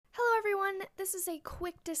This is a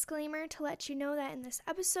quick disclaimer to let you know that in this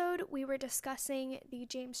episode, we were discussing the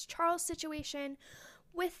James Charles situation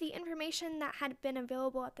with the information that had been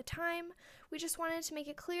available at the time. We just wanted to make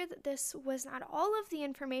it clear that this was not all of the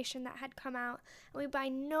information that had come out, and we by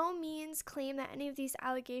no means claim that any of these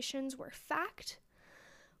allegations were fact.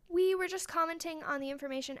 We were just commenting on the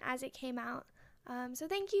information as it came out. So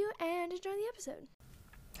thank you, and enjoy the episode.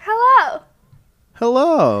 Hello!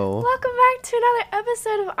 Hello. Welcome back to another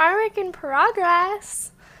episode of Our Work in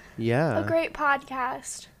Progress. Yeah. A great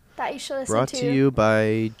podcast that you should listen to. Brought to you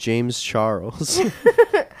by James Charles.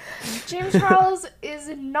 James Charles is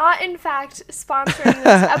not, in fact, sponsoring this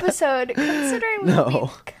episode, considering we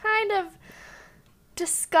will be kind of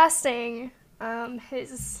discussing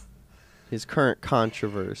his current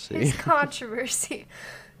controversy.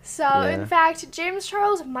 So, in fact, James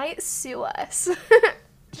Charles might sue us.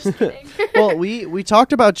 Just kidding. Well, we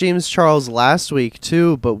talked about James Charles last week,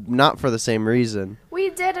 too, but not for the same reason. We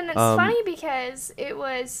did, and it's funny because it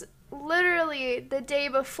was literally the day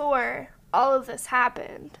before all of this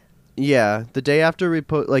happened. Yeah, the day after I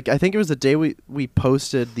think it was the day we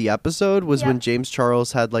posted the episode was when James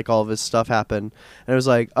Charles had, all of his stuff happen. And it was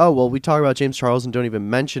like, oh, well, we talk about James Charles and don't even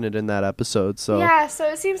mention it in that episode, so. Yeah, so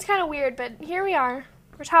it seems kind of weird, but here we are.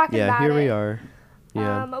 We're talking about it. Yeah, here we are.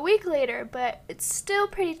 Yeah. A week later, but it's still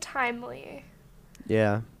pretty timely.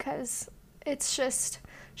 Yeah. Because it's just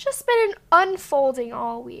been unfolding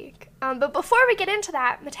all week. But before we get into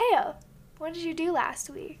that, Mateo, what did you do last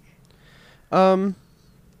week? I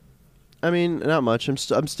mean, not much. I'm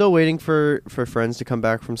still waiting for friends to come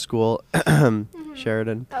back from school.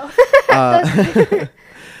 Sheridan. Oh.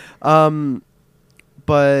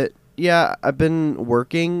 But yeah, I've been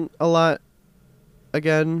working a lot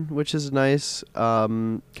again, which is nice.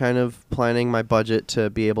 Kind of planning my budget to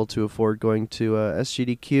be able to afford going to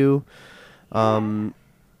SGDQ. And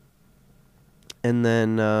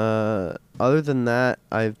then other than that,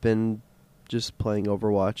 I've been just playing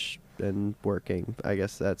Overwatch and working. I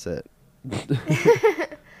guess that's it. I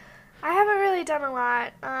haven't really done a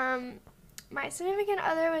lot. My significant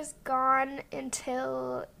other was gone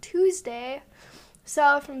until Tuesday.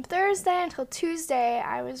 So from Thursday until Tuesday,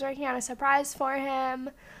 I was working on a surprise for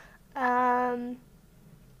him. And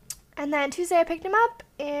then Tuesday I picked him up,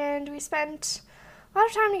 and we spent a lot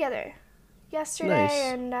of time together yesterday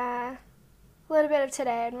and a little bit of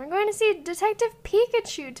today. And we're going to see Detective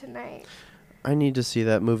Pikachu tonight. I need to see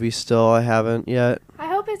that movie still. I haven't yet. I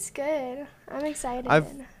hope it's good. I'm excited.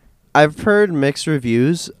 I've heard mixed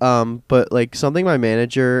reviews, but something my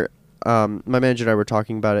manager and I were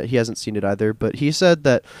talking about it. He hasn't seen it either, but he said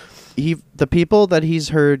that the people that he's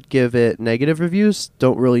heard give it negative reviews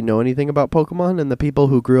don't really know anything about Pokemon, and the people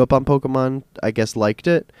who grew up on Pokemon, I guess, liked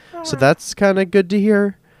it. So that's kind of good to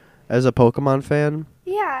hear as a Pokemon fan.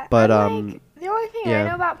 Yeah, but the only thing I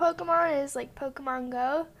know about Pokemon is Pokemon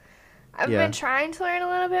Go. I've been trying to learn a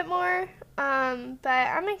little bit more, but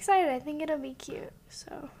I'm excited. I think it'll be cute.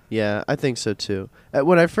 So. Yeah, I think so too.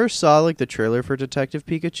 When I first saw the trailer for Detective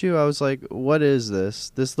Pikachu, I was like, "What is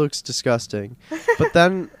this? This looks disgusting." But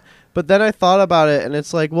then I thought about it, and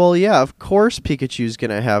it's like, well, yeah, of course Pikachu's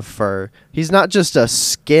gonna have fur. He's not just a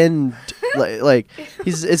skinned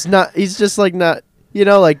he's just not. You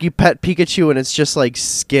know, you pet Pikachu and it's just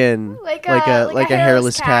skin, like a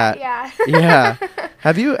hairless cat. Yeah. Yeah.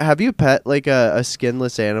 Have you pet a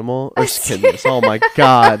skinless animal or skinless? Oh my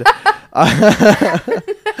God.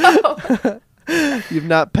 No. You've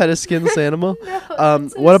not pet a skinless animal? No.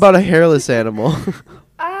 What about a hairless animal?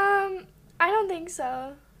 I don't think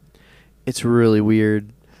so. It's really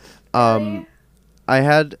weird. Really?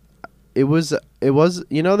 It was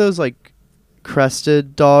those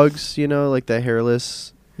crested dogs, the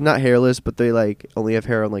hairless, not hairless, but they only have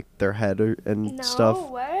hair on their head and stuff. No,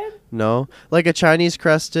 what? No, a Chinese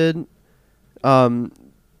crested.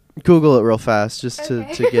 Google it real fast just to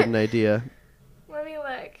get an idea. Let me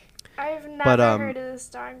look. I've never heard of this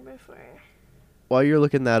dog before. While you're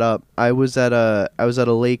looking that up, I was at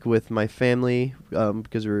a lake with my family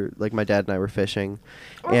because we were my dad and I were fishing.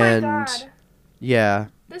 Oh and my God. Yeah.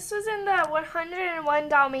 This was in the 101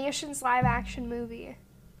 Dalmatians live action movie.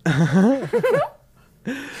 There's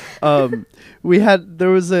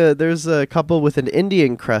a couple with an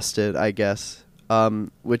Indian crested, I guess,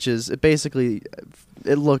 which is it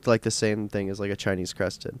looked like the same thing as a Chinese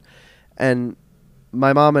crested. And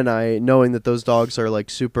my mom and I, knowing that those dogs are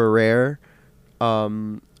super rare,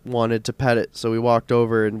 wanted to pet it. So we walked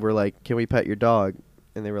over and we're like, "Can we pet your dog?"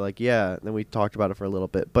 And they were like, "Yeah." And then we talked about it for a little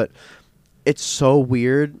bit, but it's so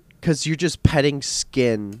weird because you're just petting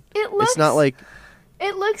skin. It's not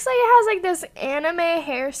It looks like it has this anime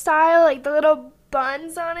hairstyle, the little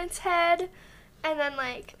buns on its head, and then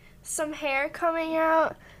like some hair coming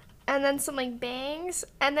out, and then some like bangs,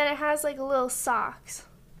 and then it has like little socks.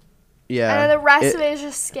 Yeah. And then the rest of it is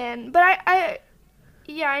just skin. But I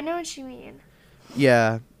know what you mean.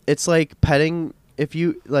 Yeah, it's like petting. If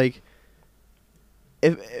you like,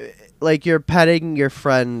 if like you're petting your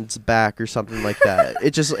friend's back or something like that,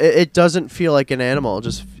 it doesn't feel like an animal.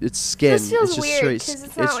 It's skin. It just feels it's just weird because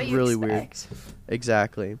it's not what you really expect. weird.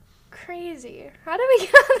 Exactly. Crazy. How did we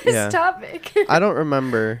get on this topic? I don't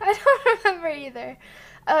remember. I don't remember either.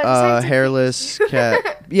 Oh, hairless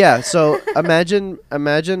cat. Yeah. So imagine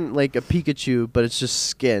like a Pikachu, but it's just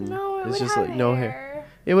skin. No, it it's would just have like no hair.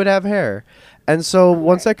 It would have hair. And so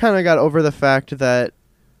once I kind of got over the fact that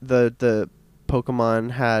the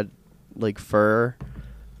Pokemon had like fur,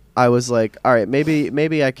 I was like, all right,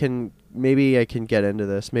 maybe I can get into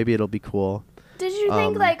this. Maybe it'll be cool. Did you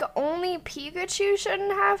think like only Pikachu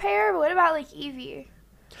shouldn't have hair? But what about like Eevee?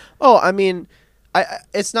 Oh, I mean,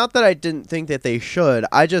 it's not that I didn't think that they should.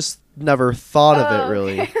 I just never thought of it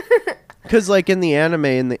really. Cuz like in the anime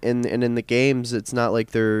and in the games, it's not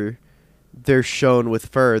like they're shown with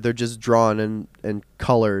fur. They're just drawn and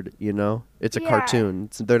colored, you know? It's a cartoon.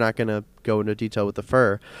 They're not going to go into detail with the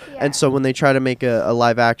fur. Yeah. And so when they try to make a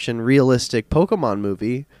live action realistic Pokemon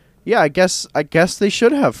movie, yeah, I guess they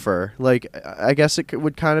should have fur. Like I guess it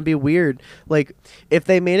would kind of be weird. Like if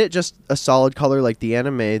they made it just a solid color like the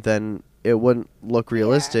anime, then it wouldn't look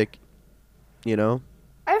realistic, you know?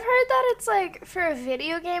 I've heard that it's like for a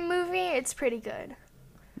video game movie, it's pretty good.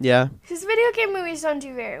 Yeah. Because video game movies don't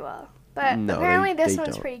do very well. But no, apparently this they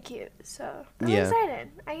one's don't. pretty cute. So I'm Yeah. excited.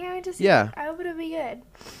 I can't wait to see Yeah. it. I hope it'll be good.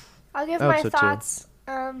 I'll give I hope my so, too. thoughts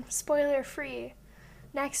spoiler free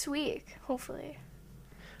next week, hopefully.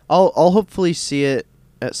 I'll hopefully see it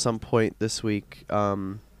at some point this week.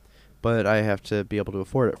 But I have to be able to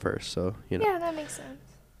afford it first, so, you know. Yeah, that makes sense.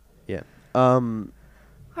 Yeah. All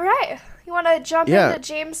right. You want to jump Yeah. into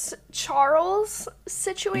James Charles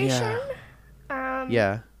situation?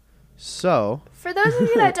 Yeah. So, For those of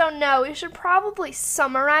you that don't know, we should probably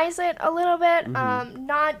summarize it a little bit. Mm-hmm.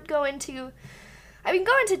 Not go into, I mean,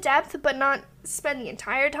 go into depth, but not spend the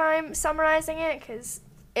entire time summarizing it, because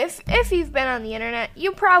if you've been on the internet,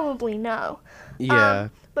 you probably know. yeah.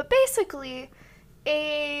 But basically,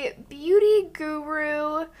 a beauty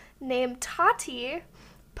guru named Tati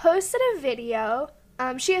posted a video.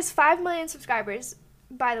 She has 5 million subscribers,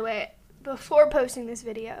 by the way, before posting this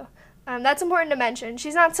video. That's important to mention.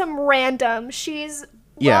 She's not some random. She's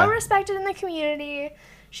well respected in the community.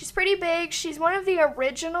 She's pretty big. She's one of the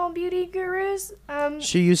original beauty gurus.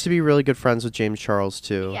 She used to be really good friends with James Charles,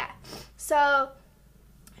 too. Yeah. So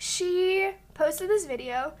she posted this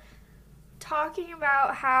video talking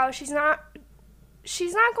about how she's not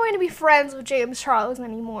going to be friends with James Charles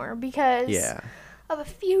anymore because of a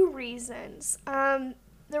few reasons. The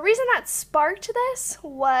reason that sparked this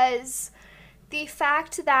was the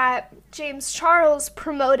fact that James Charles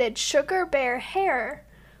promoted Sugar Bear Hair,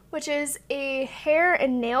 which is a hair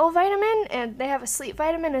and nail vitamin, and they have a sleep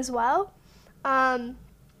vitamin as well.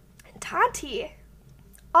 Tati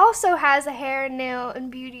also has a hair and nail and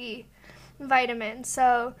beauty vitamin,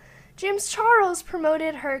 so James Charles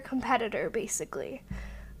promoted her competitor, basically.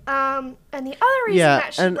 And the other reason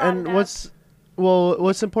that she brought it up,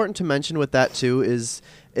 what's important to mention with that too is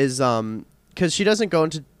because she doesn't go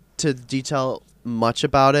into detail much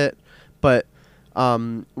about it, but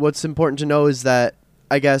what's important to know is that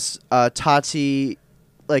I guess Tati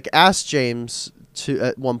like asked James to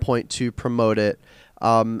at one point to promote it,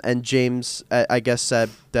 and James I guess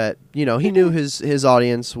said that, you know, he knew his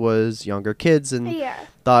audience was younger kids and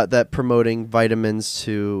thought that promoting vitamins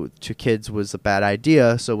to kids was a bad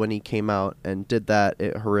idea. So when he came out and did that,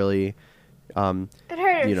 it really it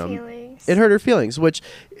hurt her feelings. It hurt her feelings, which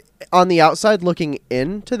on the outside looking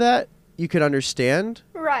into that, you could understand.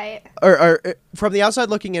 Right. Or from the outside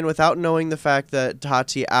looking in without knowing the fact that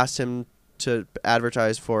Tati asked him to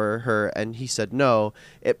advertise for her and he said no,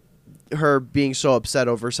 her being so upset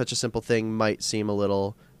over such a simple thing might seem a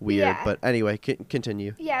little weird. Yeah. But anyway,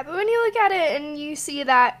 continue. Yeah, but when you look at it and you see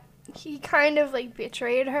that he kind of like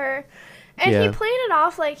betrayed her, and he played it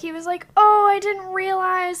off like he was like, oh, I didn't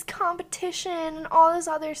realize competition and all this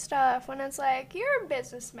other stuff, when it's like, you're a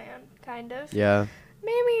businessman, kind of. Yeah.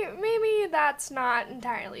 Maybe that's not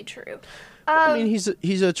entirely true. I mean, he's a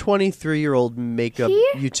 23-year-old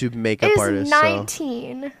YouTube makeup artist. He's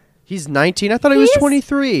 19. So. He's 19? I thought he was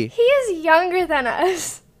 23. He is younger than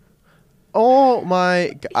us. Oh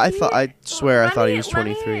my! I swear I thought he was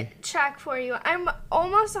 23. Let me check for you. I'm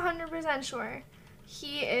almost 100% sure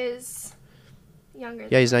he is younger.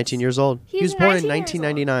 Yeah, he's 19 years old. He was born in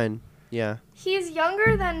 1999. Yeah. He's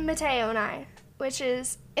younger than Mateo and I, which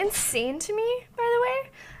is insane to me, by the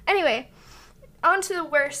way. Anyway, on to the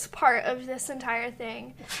worst part of this entire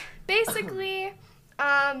thing. Basically,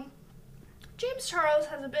 James Charles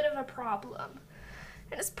has a bit of a problem.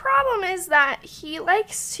 And his problem is that he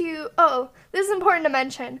likes to... Oh, this is important to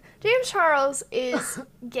mention. James Charles is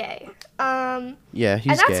gay. Yeah, he's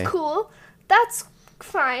gay. And that's cool. That's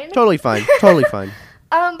fine. Totally fine. Totally fine.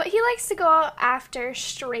 But he likes to go after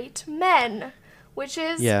straight men, which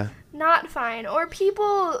is not fine. Or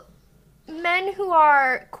men who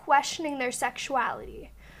are questioning their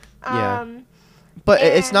sexuality. But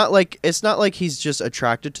it's not like he's just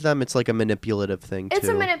attracted to them. It's like a manipulative thing too. It's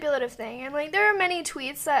a manipulative thing, and like there are many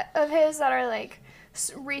tweets of his that are like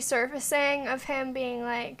resurfacing of him being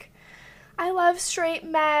like, "I love straight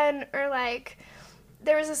men," or like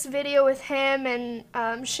there was this video with him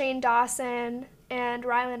and Shane Dawson and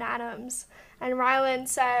Rylan Adams, and Rylan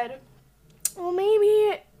said, "Well,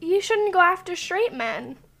 maybe you shouldn't go after straight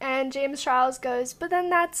men," and James Charles goes, "But then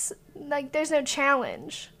that's like there's no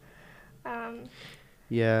challenge."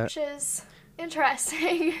 Which is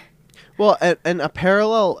interesting. Well, and a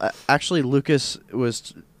parallel, actually, Lucas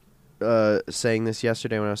was saying this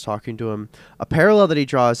yesterday when I was talking to him. A parallel that he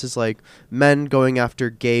draws is like men going after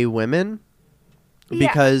gay women,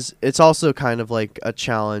 because it's also kind of like a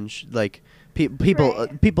challenge. Like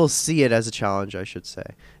people see it as a challenge, I should say.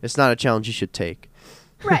 It's not a challenge you should take.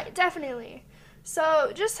 Right, definitely.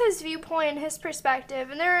 So just his viewpoint, his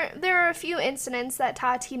perspective, and there are a few incidents that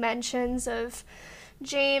Tati mentions of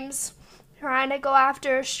James trying to go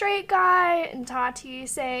after a straight guy and Tati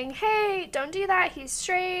saying, "Hey, don't do that, he's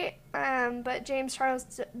straight," but James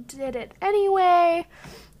Charles did it anyway,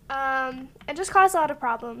 and just caused a lot of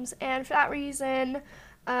problems. And for that reason,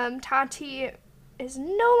 Tati is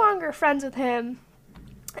no longer friends with him.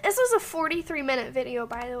 This was a 43-minute video,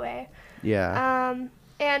 by the way. Yeah.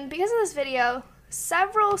 And because of this video,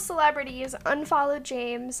 several celebrities unfollowed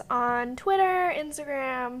James on Twitter,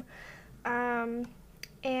 Instagram,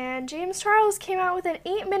 and James Charles came out with an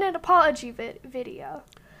 8-minute apology video.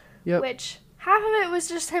 Yep. Which half of it was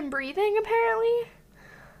just him breathing, apparently,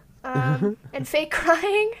 and fake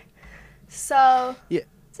crying. So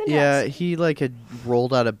yeah, he like had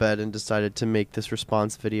rolled out of bed and decided to make this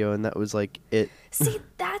response video, and that was like it. See,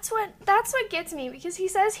 that's what gets me, because he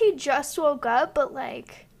says he just woke up, but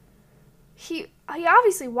like he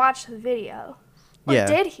obviously watched the video. Or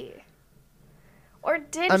did he? Or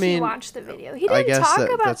did he watch the video? He didn't talk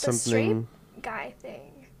about the straight guy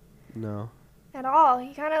thing. No. At all.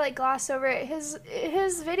 He kind of like glossed over it. His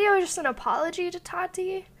video is just an apology to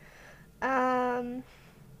Tati. And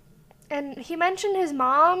he mentioned his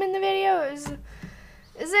mom in the video. It was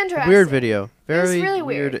interesting. Weird video. It was really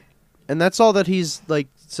weird. And that's all that he's like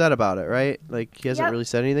said about it, right? Like he hasn't really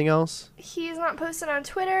said anything else. He's not posted on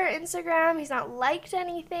Twitter, Instagram. He's not liked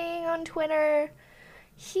anything on Twitter.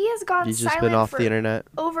 He has gone He's just silent been off for the internet.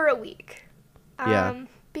 over a week.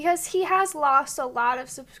 Because he has lost a lot of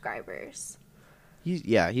subscribers.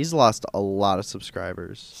 He's lost a lot of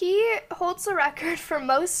subscribers. He holds the record for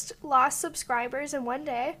most lost subscribers in one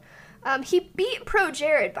day. He beat Pro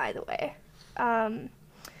Jared, by the way.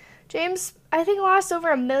 James, I think, lost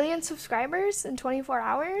over 1 million subscribers in 24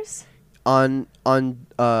 hours. What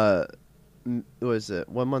is it?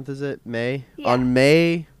 What month is it? May? Yeah. On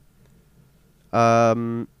May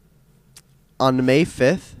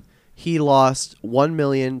 5th, he lost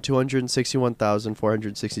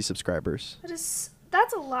 1,261,460 subscribers.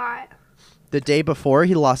 That's a lot. The day before,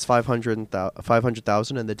 he lost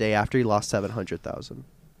 500,000, and the day after, he lost 700,000.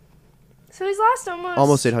 So he's lost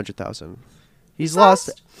almost 800,000. He's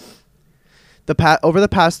lost over the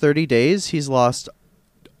past 30 days. He's lost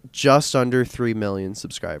just under 3 million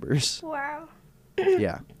subscribers. Wow.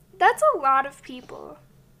 Yeah. That's a lot of people.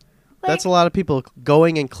 That's a lot of people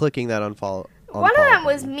going and clicking that unfollow. One of them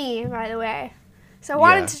was me, by the way. So I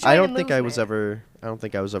wanted to join I the don't think I was movement. I don't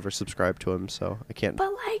think I was ever subscribed to him, so I can't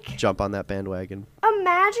But like, jump on that bandwagon.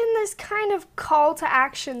 imagine this kind of call to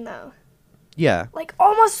action, though. Yeah. Like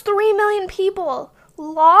almost 3 million people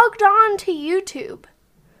logged on to YouTube,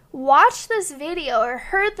 watched this video or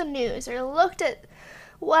heard the news or looked at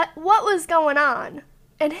what was going on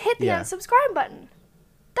and hit the unsubscribe button.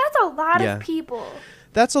 That's a lot of people.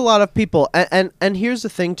 That's a lot of people. And here's the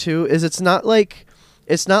thing too, is it's not like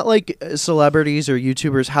celebrities or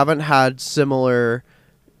YouTubers haven't had similar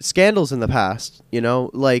scandals in the past, you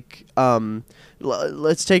know? Like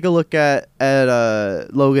let's take a look at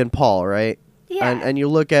Logan Paul, right? Yeah. And you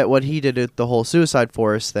look at what he did at the whole Suicide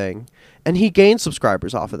Forest thing, and he gained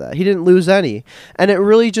subscribers off of that. He didn't lose any. And it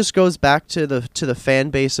really just goes back to the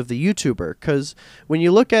fan base of the YouTuber, cuz when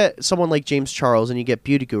you look at someone like James Charles and you get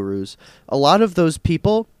beauty gurus, a lot of those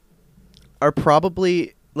people are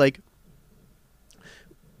probably like,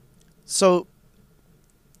 so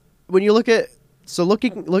when you look at,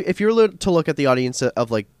 if you're to look at the audience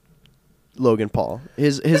of like Logan Paul,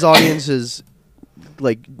 his audience is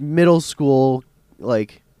like middle school,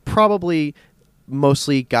 like probably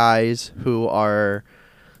mostly guys who are,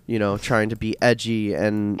 trying to be edgy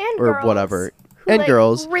and or girls whatever, who, and like,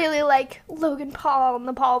 girls really like Logan Paul and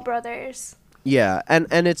the Paul brothers. Yeah, and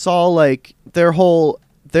it's all like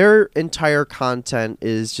their entire content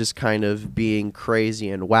is just kind of being crazy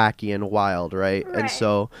and wacky and wild, right? And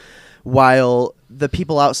so while the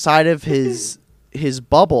people outside of his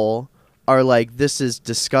bubble are like, this is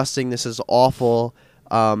disgusting, this is awful,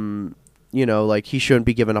 like he shouldn't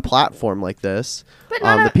be given a platform like this.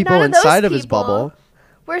 But the people inside of his bubble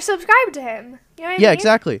were subscribed to him. You know what I yeah, mean?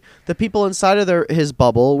 exactly. The people inside of his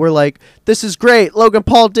bubble were like, this is great. Logan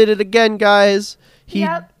Paul did it again, guys. He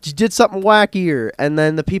did something wackier. And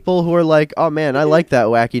then the people who are like, oh man, I like that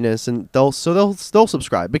wackiness, and they'll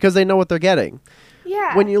subscribe because they know what they're getting.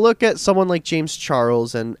 Yeah. When you look at someone like James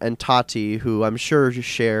Charles and Tati, who I'm sure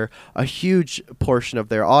share a huge portion of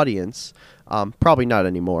their audience, probably not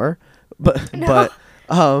anymore, but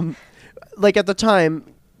like at the time,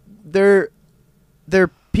 they're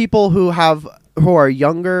people who are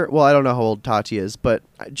younger. Well, I don't know how old Tati is, but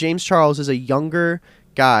James Charles is a younger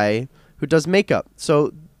guy who does makeup.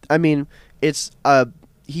 So, I mean,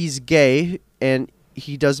 he's gay and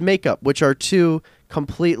he does makeup, which are two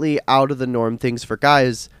completely out of the norm things for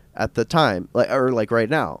guys at the time, like right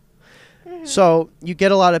now. Mm-hmm. So you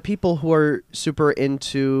get a lot of people who are super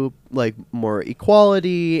into like more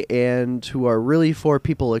equality and who are really for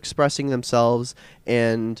people expressing themselves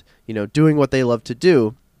and, doing what they love to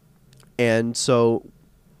do. And so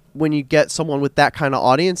when you get someone with that kind of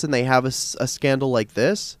audience and they have a scandal like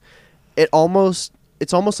this, it's almost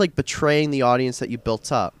like betraying the audience that you built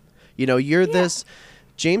up. This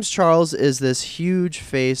James Charles is this huge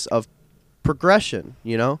face of progression,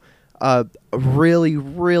 a really,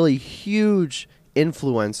 really huge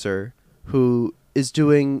influencer who is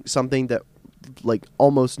doing something that like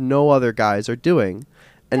almost no other guys are doing.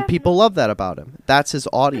 And people love that about him. That's his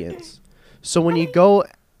audience. So when you go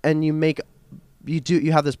and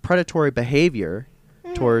you have this predatory behavior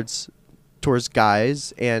towards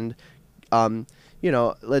guys, and I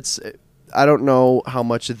don't know how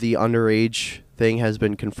much of the underage thing has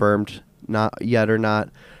been confirmed, not yet or not,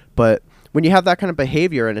 but when you have that kind of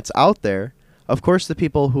behavior and it's out there, of course the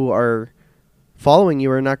people who are following you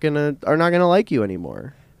are not gonna like you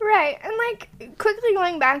anymore. Right. And like quickly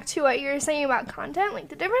going back to what you were saying about content, like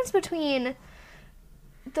the difference between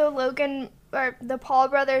the Logan or the Paul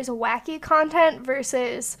brothers wacky content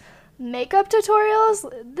versus makeup tutorials,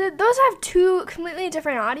 those have two completely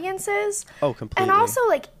different audiences. Oh, completely. And also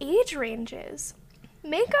like age ranges.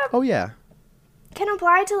 Makeup Oh yeah. can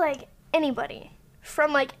apply to like anybody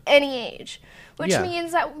from like any age, which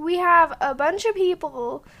means that we have a bunch of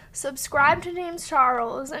people subscribe to James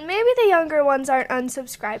Charles, and maybe the younger ones aren't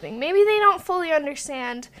unsubscribing. Maybe they don't fully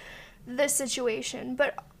understand the situation,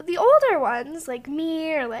 but the older ones, like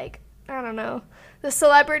me or like, I don't know, the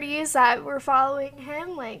celebrities that were following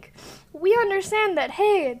him, like, we understand that,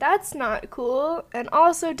 hey, that's not cool, and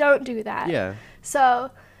also don't do that. Yeah.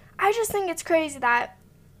 So I just think it's crazy that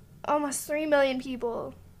almost 3 million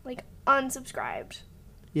people like unsubscribed.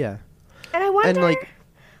 Yeah. And I wonder, like,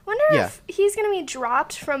 if he's gonna be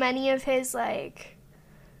dropped from any of his like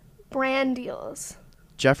brand deals.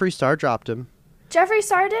 Jeffree Star dropped him. Jeffree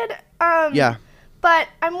Star did. Yeah. But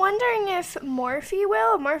I'm wondering if Morphe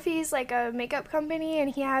will. Morphe's like a makeup company,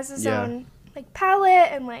 and he has his own like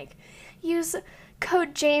palette, and like use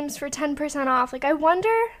code James for 10% off. Like I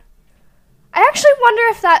actually wonder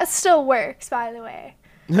if that still works, by the way.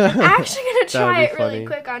 I'm actually going to try it really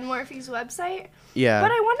quick on Morphe's website. Yeah.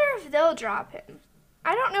 But I wonder if they'll drop him.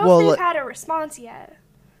 I don't know if they've had a response yet.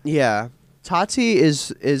 Yeah. Tati is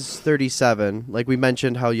 37. Like we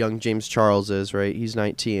mentioned how young James Charles is, right? He's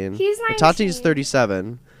 19. He's 19. Tati's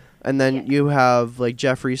 37. And then you have like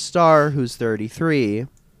Jeffree Star, who's 33.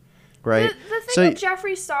 Right? The thing with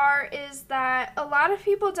Jeffree Star is that a lot of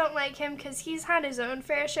people don't like him because he's had his own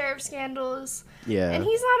fair share of scandals. Yeah. And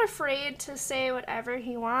he's not afraid to say whatever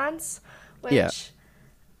he wants, which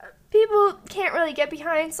people can't really get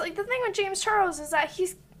behind. So, like, the thing with James Charles is that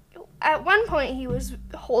at one point, he was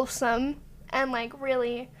wholesome and, like,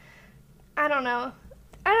 really,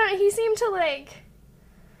 he seemed to, like,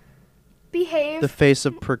 behave. The face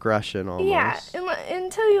of progression, almost. Yeah,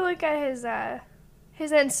 until you look at his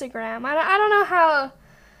Instagram. I don't know how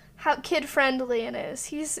kid friendly it is.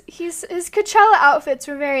 His Coachella outfits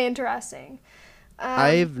were very interesting.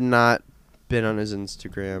 I've not been on his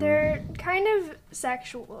Instagram. They're kind of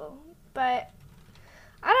sexual, but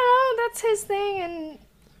I don't know. That's his thing, and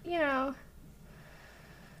you know,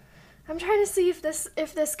 I'm trying to see if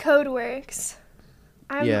this code works.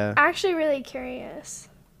 I'm actually really curious.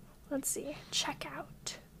 Let's see. Check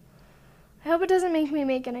out. I hope it doesn't make me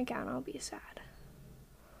make an account. I'll be sad.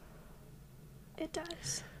 It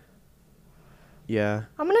does. Yeah.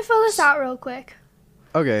 I'm gonna fill this out real quick.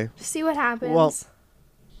 Okay. See what happens. Well,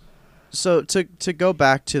 so to go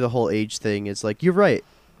back to the whole age thing, it's like you're right.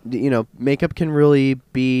 You know, makeup can really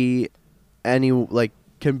be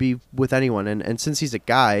can be with anyone, and since he's a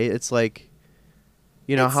guy, it's like,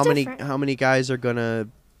 you know, It's how different. many guys are gonna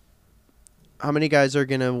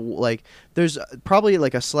like, there's probably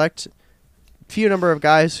like a select few number of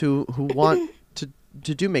guys who want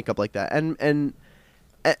to do makeup like that, and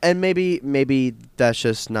maybe that's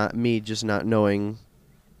just not me, just not knowing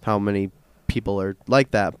how many people are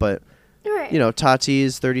like that, but Right. you know, Tati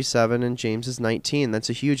is 37 and James is 19.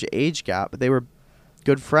 That's a huge age gap, but they were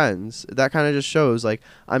good friends. That kind of just shows, like,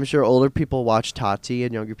 I'm sure older people watch Tati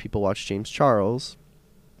and younger people watch James Charles.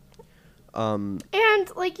 And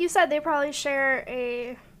like you said, they probably share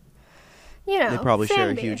a, you know, They probably fan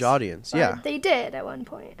share a base. huge audience. Or Yeah. they did at one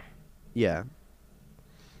point. Yeah.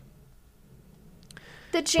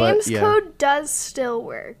 The James yeah. code does still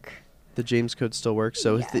work. The James code still works,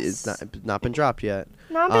 so it's not been dropped yet.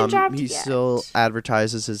 Not been dropped he yet. still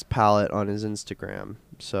advertises his palette on his Instagram.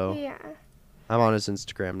 So Yeah. I'm on his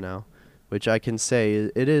Instagram now, which I can say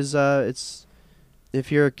it is it's,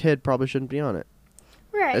 if you're a kid, probably shouldn't be on it.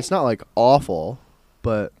 Right. It's not like awful,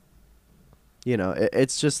 but you know,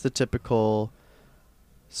 it's just the typical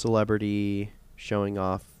celebrity showing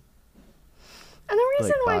off. And the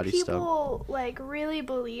reason like, why body people like really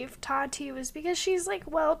believe Tati was because she's like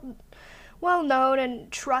well known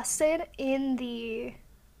and trusted in the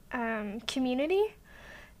community,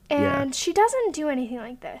 and she doesn't do anything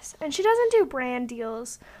like this, and she doesn't do brand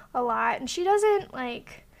deals a lot, and she doesn't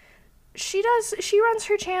like she runs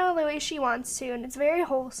her channel the way she wants to, and it's very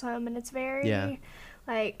wholesome, and it's very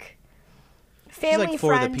like family like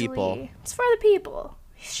for the friendly. people. It's for the people.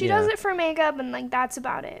 She does it for makeup, and like that's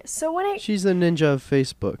about it. So when she's the ninja of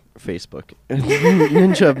Facebook,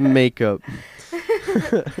 ninja of makeup.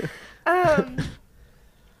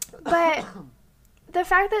 But the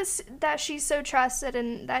fact that she's so trusted,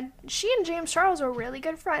 and that she and James Charles were really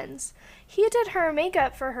good friends. He did her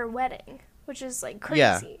makeup for her wedding, which is like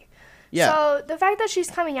crazy. Yeah. So the fact that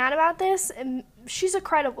she's coming out about this, she's a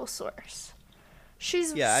credible source.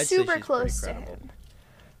 She's I'd say super she's close to pretty him.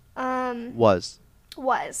 Was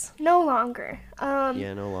no longer.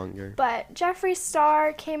 No longer. But Jeffree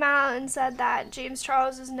Star came out and said that James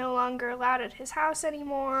Charles is no longer allowed at his house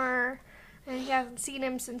anymore, and he hasn't seen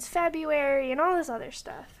him since February, and all this other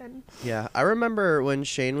stuff. And yeah, I remember when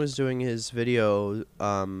Shane was doing his video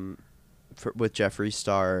with Jeffree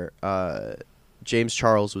Star, James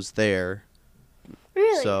Charles was there.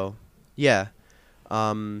 really, So, yeah.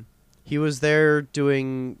 He was there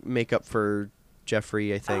doing makeup for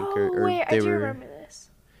Jeffree, I think. wait, I do remember this.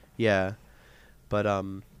 Yeah. But,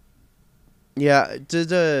 yeah,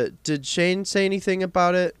 did Shane say anything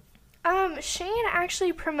about it? Shane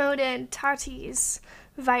actually promoted Tati's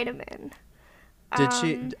vitamin. Did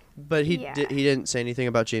she? But he yeah. he didn't say anything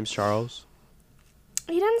about James Charles?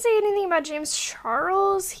 He didn't say anything about James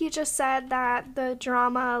Charles. He just said that the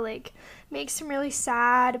drama like makes him really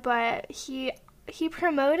sad, but he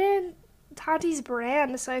promoted Tati's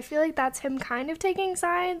brand, so I feel like that's him kind of taking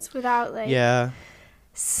sides without like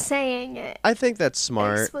saying it. I think that's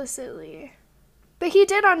smart. Explicitly. But he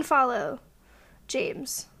did unfollow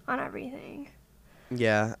James on everything.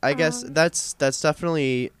 Yeah, I guess that's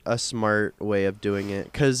definitely a smart way of doing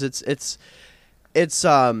it, cuz it's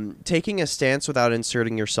taking a stance without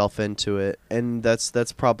inserting yourself into it, and that's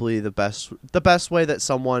probably the best way that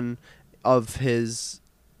someone of his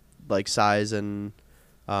like size and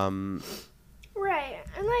right.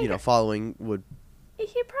 And like following would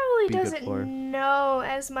he probably be good for. doesn't know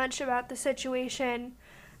as much about the situation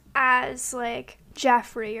as like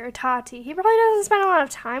Jeffree or Tati. He probably doesn't spend a lot of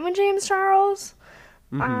time with James Charles.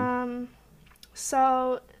 Mm-hmm.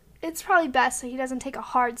 So it's probably best that he doesn't take a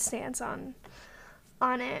hard stance on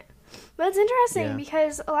it. But it's interesting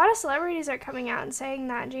because a lot of celebrities are coming out and saying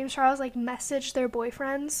that James Charles like messaged their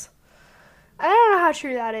boyfriends. I don't know how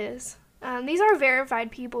true that is. These are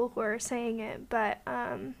verified people who are saying it, but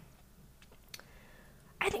I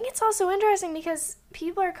think it's that's also interesting because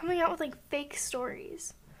people are coming out with like fake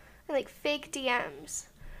stories and like fake DMs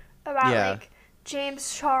about like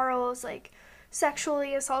James Charles like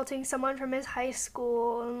sexually assaulting someone from his high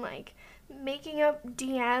school and like making up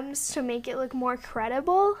DMs to make it look more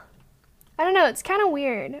credible. I don't know, it's kind of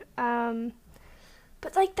weird.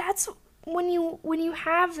 But like that's when you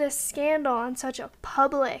have this scandal on such a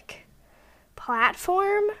public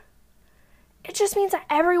platform, it just means that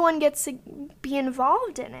everyone gets to be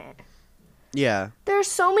involved in it. Yeah. There are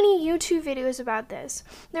so many YouTube videos about this.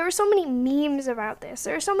 There were so many memes about this.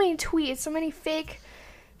 There are so many tweets, so many fake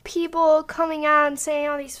people coming out and saying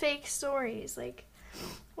all these fake stories. Like,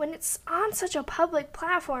 when it's on such a public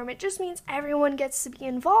platform, it just means everyone gets to be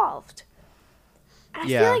involved. And I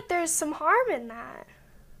feel like there's some harm in that.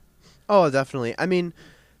 Oh, definitely. I mean,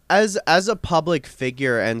 as a public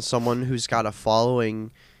figure and someone who's got a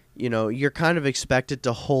following, you know, you're kind of expected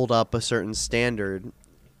to hold up a certain standard,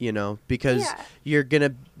 you know, because you're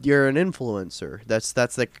an influencer. That's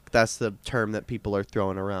the term that people are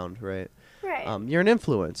throwing around, right? Right. You're an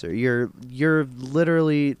influencer. You're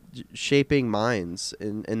literally shaping minds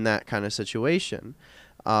in that kind of situation,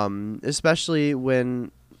 especially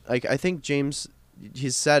when, like, I think James,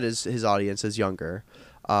 he's said his audience is younger,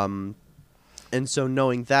 and so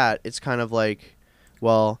knowing that, it's kind of like,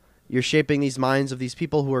 well, you're shaping these minds of these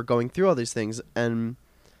people who are going through all these things, and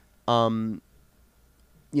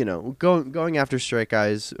you know, going after straight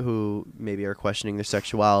guys who maybe are questioning their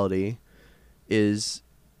sexuality is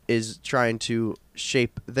trying to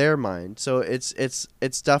shape their mind. So it's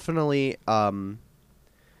definitely an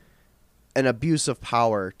abuse of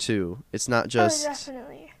power too. It's not just,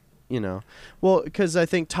 definitely. You know, well, because I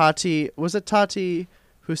think Tati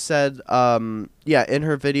who said in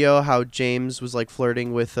her video how James was like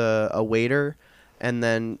flirting with a waiter, and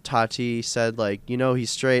then Tati said, like, you know,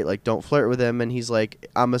 he's straight, like, don't flirt with him, and he's like,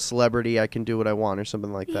 I'm a celebrity, I can do what I want, or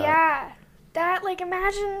something like that. Yeah, that, like,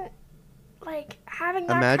 imagine like having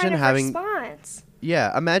that kind of response.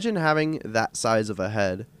 Yeah, imagine having that size of a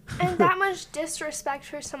head. And that much disrespect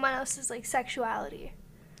for someone else's, like, sexuality.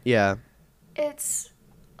 Yeah. It's,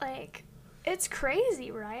 like, it's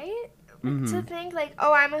crazy, right? Mm-hmm. To think, like,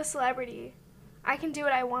 oh, I'm a celebrity, I can do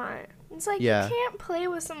what I want. It's like, you can't play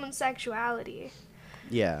with someone's sexuality.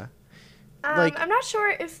 Yeah. I'm not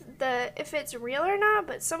sure if it's real or not,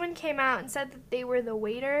 but someone came out and said that they were the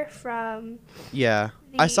waiter from... Yeah,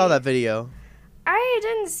 I saw that video. I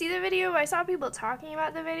didn't see the video, but I saw people talking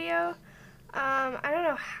about the video. I don't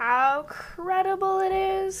know how credible it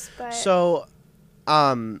is, but... So,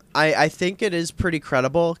 I think it is pretty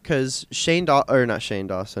credible, because Philip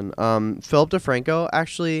DeFranco,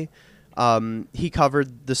 actually, he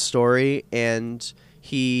covered the story, and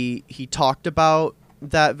he talked about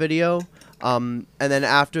that video. And then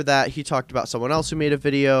after that, he talked about someone else who made a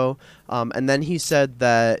video. And then he said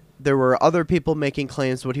that there were other people making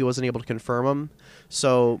claims, but he wasn't able to confirm them.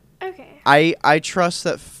 So I trust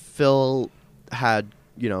that Phil had,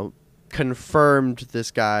 you know, confirmed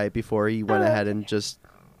this guy before he went ahead and just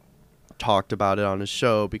talked about it on his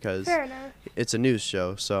show, because it's a news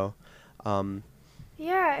show. So,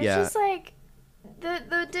 it's just like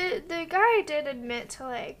the guy did admit to,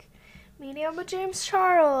 like, meeting up with James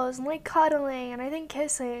Charles and, like, cuddling and I think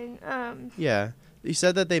kissing. Yeah, he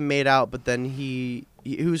said that they made out, but then he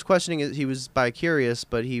was questioning it. He was bi-curious,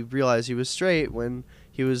 but he realized he was straight when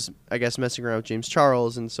he was, I guess, messing around with James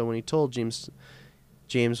Charles. And so when he told James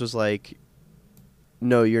was like,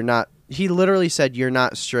 "No, you're not." He literally said, "You're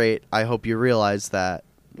not straight. I hope you realize that."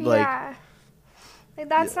 Like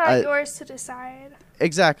that's not yours to decide.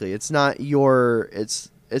 Exactly. It's not your.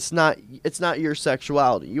 It's not your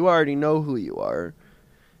sexuality. You already know who you are.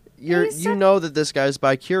 You know that this guy's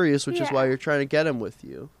bi-curious, which is why you're trying to get him with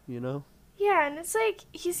you, you know? Yeah, and it's like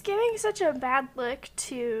he's giving such a bad look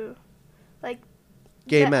to, like,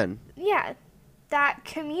 gay men. Yeah, that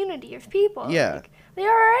community of people. Yeah. Like, they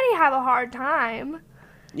already have a hard time.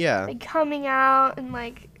 Yeah. Like, coming out and,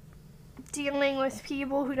 like, dealing with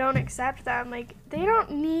people who don't accept them. Like, they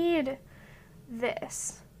don't need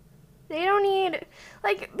this. They don't need,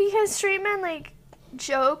 like, because straight men, like,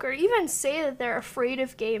 joke or even say that they're afraid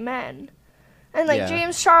of gay men. And, like,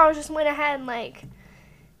 James Charles just went ahead and, like,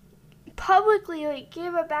 publicly, like,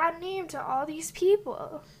 gave a bad name to all these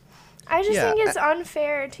people. I just think it's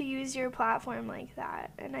unfair to use your platform like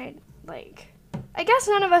that. And I guess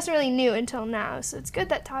none of us really knew until now, so it's good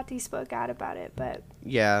that Tati spoke out about it, but...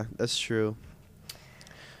 Yeah, that's true.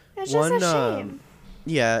 It's just a shame.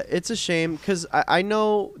 Yeah, it's a shame, because I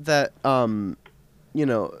know that, you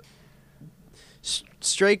know,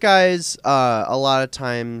 straight guys a lot of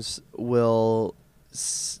times will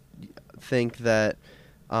think that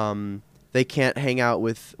They can't hang out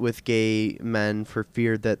with gay men for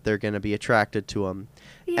fear that they're going to be attracted to them.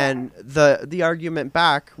 Yeah. And the argument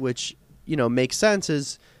back, which, you know, makes sense,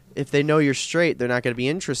 is if they know you're straight, they're not going to be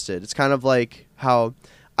interested. It's kind of like how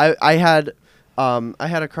I had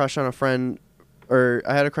a crush on a friend, or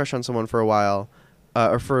I had a crush on someone for a while,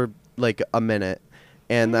 or for like a minute,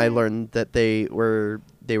 and I learned that they were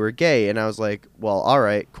gay, and I was like, well, all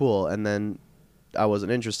right, cool, and then I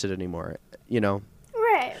wasn't interested anymore, you know.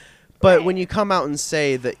 Right. But right. when you come out and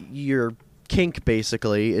say that your kink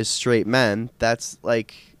basically is straight men, that's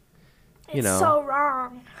like, you know, it's so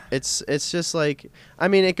wrong. It's just like, I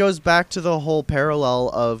mean, it goes back to the whole parallel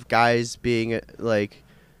of guys being like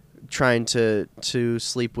trying to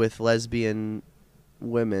sleep with lesbian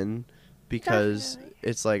women because Definitely.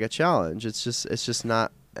 it's like a challenge. It's just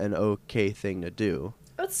not an okay thing to do.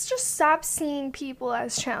 Let's just stop seeing people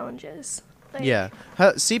as challenges. Like, Yeah.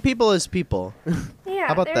 See people as people. Yeah.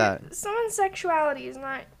 How about that? Someone's sexuality is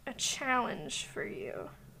not a challenge for you.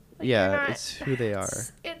 Like, Yeah, you're not- it's who they are.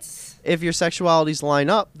 It's If your sexualities line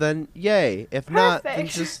up, then yay. If not, then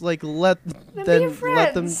Perfect. just like let then then be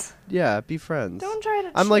friends. let them be friends. Don't try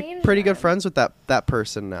to I'm like change pretty good them. friends with that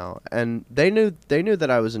person now, and they knew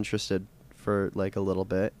that I was interested for like a little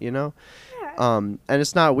bit, you know. Yeah. And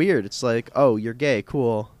it's not weird. It's like, oh, you're gay,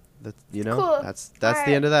 cool. That's, you know, Cool. that's the Alright.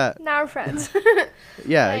 end of that. Now we're friends.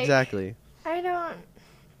 Yeah, Like, exactly. I don't.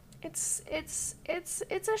 It's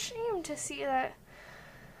a shame to see that.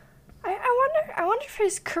 I wonder if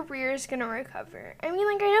his career is gonna recover. I mean,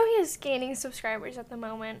 like, I know he is gaining subscribers at the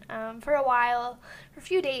moment. For a while, for a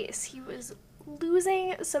few days, he was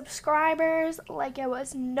losing subscribers like it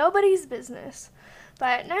was nobody's business.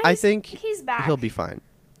 But now I think he's back. He'll be fine.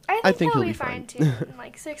 I think he'll be fine too in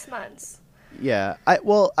like 6 months. Yeah.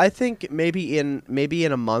 I think maybe in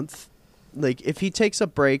a month, like if he takes a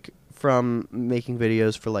break from making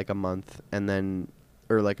videos for like a month and then,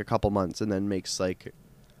 or like a couple months, and then makes like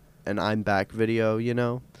an I'm back video, you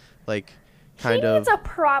know, like kind He of. needs a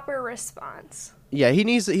proper response. Yeah,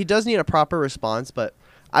 he does need a proper response, but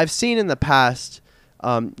I've seen in the past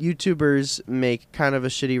YouTubers make kind of a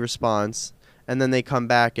shitty response, and then they come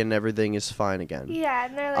back and everything is fine again. Yeah,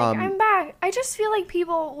 and they're like, I'm back. I just feel like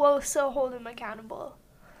people will still hold him accountable.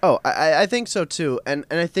 Oh, I think so too, and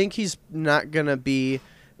I think he's not gonna be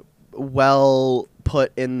well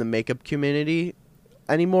put in the makeup community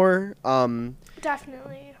anymore.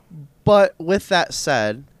 Definitely. But with that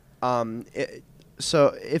said,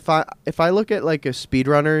 so if I look at like a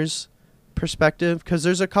speedrunner's perspective, because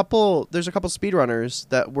there's a couple speedrunners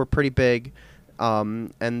that were pretty big,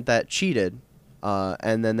 and that cheated,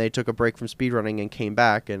 and then they took a break from speedrunning and came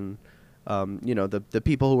back, and you know, the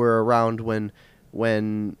people who were around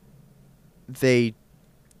when they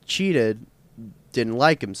cheated didn't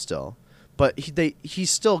like him still, but he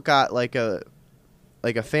still got like a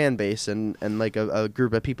fan base and like a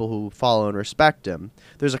group of people who follow and respect him.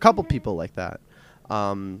 There's a couple people like that.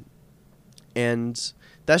 And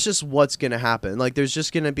that's just what's going to happen. Like there's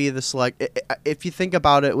just going to be this like, if you think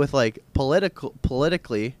about it with like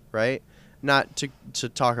politically, right? Not to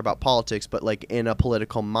talk about politics, but like in a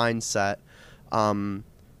political mindset,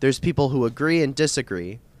 there's people who agree and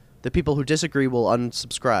disagree. The people who disagree will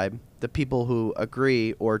unsubscribe. The people who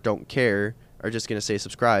agree or don't care are just going to stay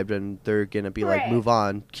subscribed, and they're going to be like, Right. move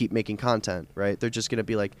on, keep making content, right? They're just going to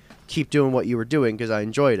be like, keep doing what you were doing because I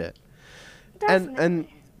enjoyed it. Definitely. And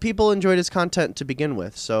people enjoyed his content to begin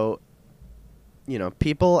with. So, you know,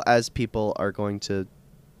 people as people are going to,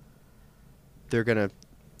 they're going to,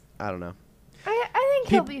 I don't know. I think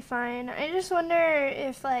he'll be fine. I just wonder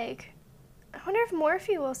if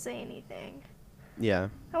Morphe will say anything. Yeah.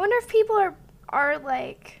 I wonder if people are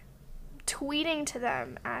like tweeting to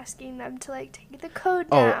them, asking them to like take the code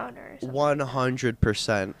down or something.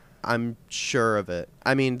 100%. I'm sure of it.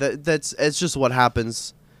 I mean, it's just what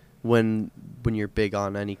happens when you're big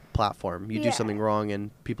on any platform. You do Yeah. something wrong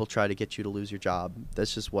and people try to get you to lose your job.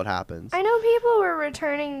 That's just what happens. I know people were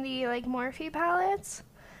returning the like Morphe palettes,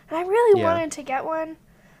 and I really Yeah. wanted to get one,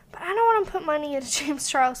 but I don't want to put money into James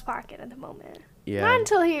Charles' pocket at the moment. Yeah. Not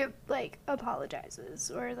until he like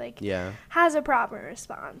apologizes or like Yeah. has a proper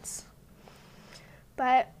response.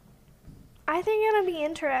 But I think it'll be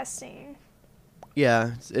interesting.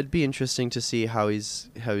 Yeah, it'd be interesting to see how he's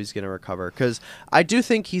going to recover, cuz I do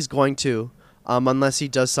think he's going to, unless he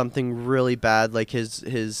does something really bad, like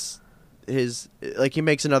his like he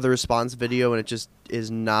makes another response video and it just is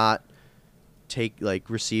not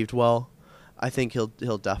received well. I think he'll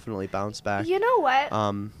definitely bounce back. You know what?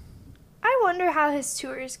 Um I wonder how his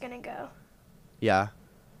tour is going to go. yeah.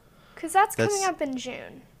 Because that's That's- coming up in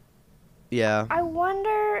June. Yeah. I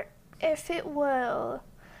wonder if it will.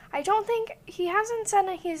 I don't think he hasn't said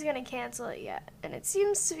that he's gonna cancel it yet, and it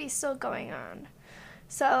seems to be still going on.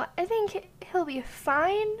 So I think he'll be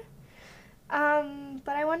fine.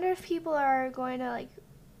 But I wonder if people are going to like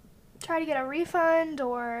try to get a refund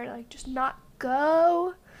or like just not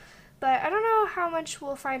go. But I don't know how much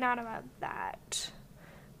we'll find out about that.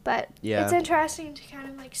 But Yeah. it's interesting to kind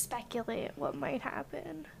of like speculate what might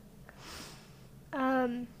happen.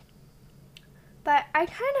 But I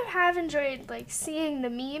kind of have enjoyed like seeing the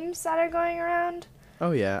memes that are going around.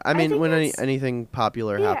 Oh yeah. I I mean, think when it's- anything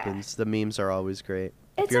popular Yeah. happens, the memes are always great.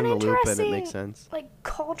 If It's you're an in the loop and it interesting makes sense. like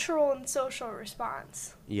cultural and social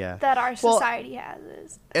response Yeah. that our Well, society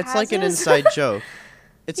has. It's like an has. inside joke.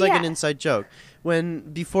 It's like an Yeah. inside joke.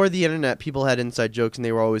 When before the internet, people had inside jokes and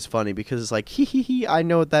they were always funny because it's like hee hee hee. I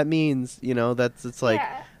know what that means. You know, it's like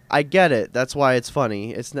Yeah. I get it. That's why it's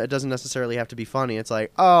funny. It doesn't necessarily have to be funny. It's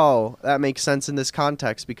like, oh, that makes sense in this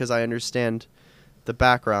context because I understand the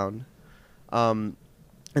background. And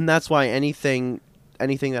that's why anything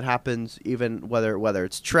that happens, even whether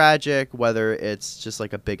it's tragic, whether it's just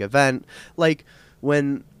like a big event, like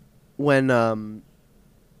when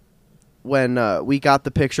we got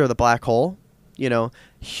the picture of the black hole, you know,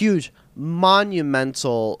 huge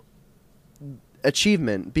monumental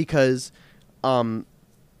achievement because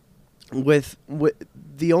with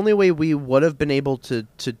the only way we would have been able to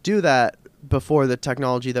do that before the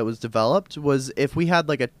technology that was developed was if we had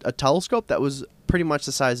like a telescope that was pretty much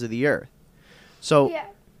the size of the Earth. So Yeah.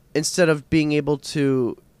 instead of being able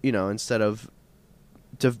to, instead of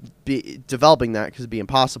developing that because it'd be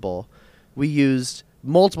impossible, we used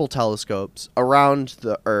multiple telescopes around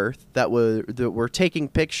the Earth that were taking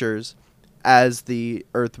pictures as the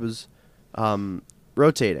Earth was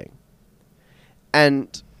rotating.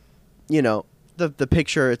 And, the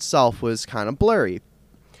picture itself was kind of blurry.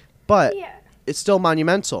 But Yeah. it's still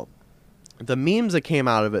monumental. The memes that came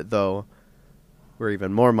out of it, though, were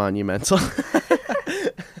even more monumental.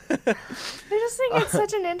 I just think it's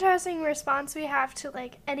such an interesting response we have to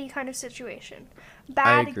like any kind of situation.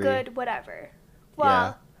 Bad, agree. good, whatever. Well,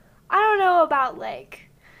 Yeah. I don't know about like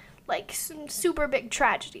some super big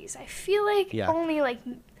tragedies. I feel like Yeah. only like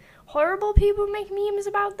horrible people make memes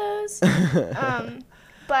about those.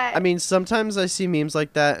 But I mean, sometimes I see memes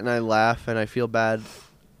like that and I laugh and I feel bad.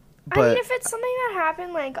 I mean, But if it's something that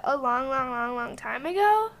happened like a long time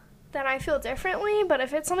ago, then I feel differently. But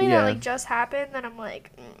if it's something Yeah. that like just happened, then I'm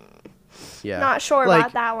like, yeah, not sure Like-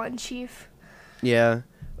 about that one, Chief. yeah,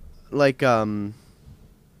 like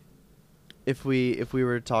if we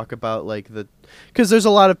were to talk about like because there's a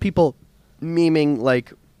lot of people memeing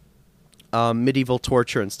like medieval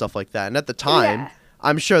torture and stuff like that, and at the time, Yeah.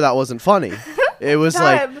 I'm sure that wasn't funny. It was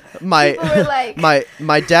like People my were like,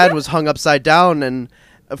 my dad was hung upside down and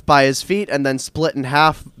by his feet and then split in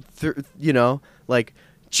half like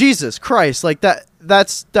Jesus Christ, like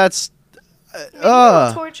that's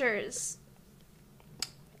medieval torture is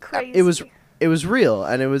crazy. it was real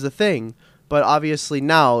and it was a thing, but obviously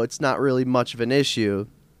now it's not really much of an issue.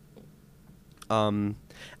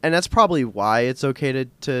 And that's probably why it's okay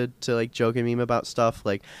to like joke and meme about stuff.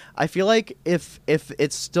 Like, I feel like if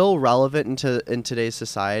it's still relevant in today's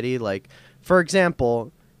society, like, for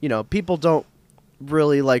example, people don't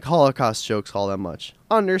really like Holocaust jokes all that much,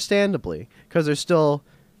 understandably, because there's still,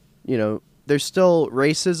 there's still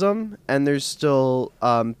racism and there's still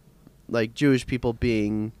like Jewish people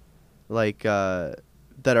being like that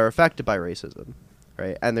are affected by racism,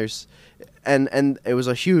 right? And there's and it was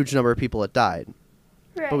a huge number of people that died.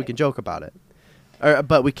 right. But we can joke about it,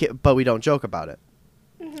 but we don't joke about it.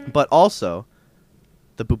 Mhm. But also,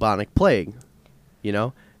 the bubonic plague,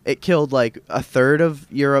 it killed like a third of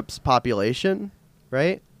Europe's population,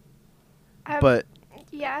 right? But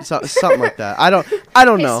Yeah. something like that. I don't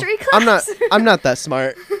know. History I'm not class. that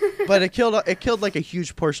smart. But it killed like a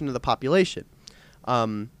huge portion of the population.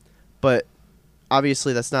 But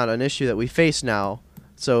obviously that's not an issue that we face now.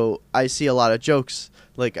 So I see a lot of jokes.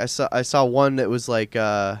 Like I saw one that was like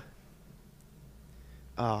I'm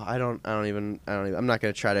not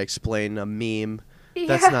gonna try to explain a meme.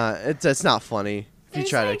 Yeah. That's not funny if you There's,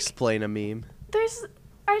 try to like- explain a meme.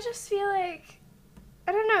 I just feel like,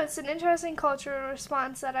 I don't know, it's an interesting cultural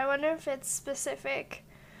response that I wonder if it's specific.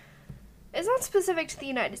 It's not specific to the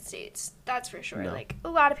United States, that's for sure. No. Like, a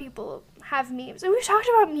lot of people have memes. And we've talked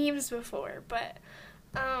about memes before, but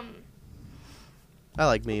I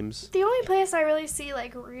like memes. the only place I really see,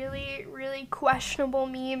 like, really, really questionable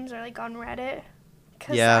memes are, like, on Reddit.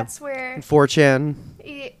 Because Yeah. that's where... 4chan.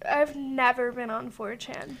 I've never been on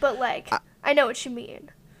 4chan, but, like, I know what you mean.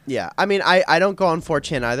 Yeah, I mean, I don't go on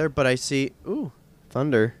 4chan either, but I see... Ooh,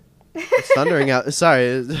 thunder. It's thundering out.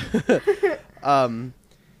 Sorry.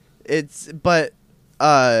 But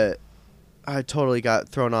I totally got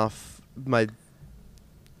thrown off my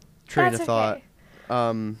train That's of thought.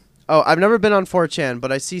 okay. I've never been on 4chan,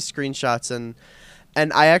 but I see screenshots and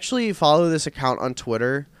I actually follow this account on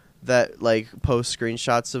Twitter that like posts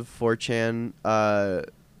screenshots of 4chan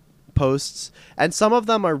posts, and some of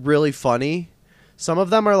them are really funny. Some of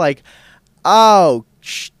them are like, "Oh,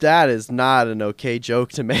 that is not an okay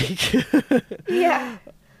joke to make." Yeah.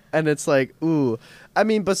 And it's like, ooh. I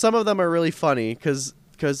mean, but some of them are really funny because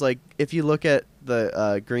like if you look at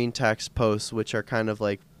the green text posts, which are kind of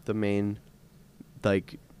like the main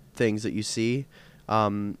like things that you see,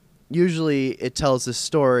 usually it tells this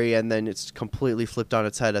story and then it's completely flipped on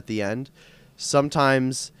its head at the end.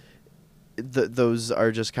 Sometimes those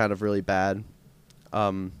are just kind of really bad.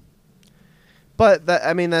 But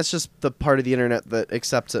that's just the part of the internet that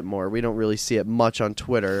accepts it more. We don't really see it much on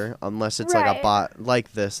Twitter unless it's like a Right. bot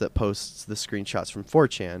like this that posts the screenshots from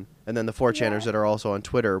 4chan, and then the 4chaners that are also on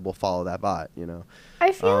Twitter will follow that bot, you know.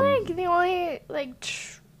 I feel like the only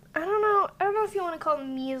I don't know if you want to call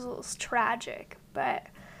measles tragic, but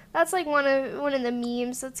that's like one of the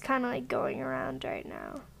memes that's kind of like going around right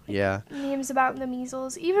now. Yeah. Memes about the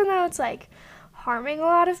measles, even though it's like harming a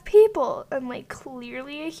lot of people and like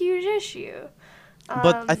clearly a huge issue.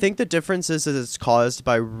 But I think the difference is that it's caused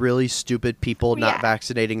by really stupid people not Yeah.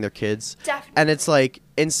 vaccinating their kids. Definitely. And it's like,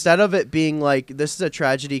 instead of it being like, this is a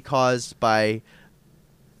tragedy caused by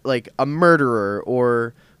like a murderer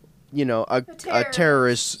or, you know, a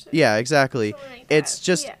terrorist. Yeah, exactly. Something like that. It's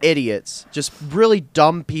just Yeah. idiots. Just really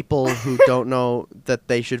dumb people who don't know that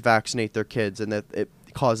they should vaccinate their kids and that it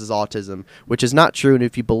causes autism, which is not true. And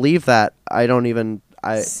if you believe that,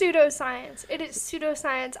 Pseudoscience. It is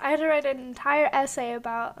pseudoscience. I had to write an entire essay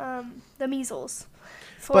about the measles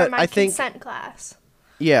for But my I think- consent class.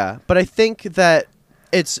 Yeah, but I think that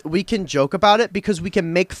we can joke about it because we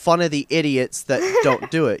can make fun of the idiots that don't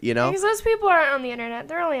do it, you know? Because those people aren't on the internet.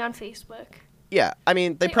 They're only on Facebook. Yeah, I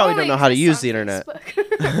mean, they probably don't know how to use the internet. Ooh,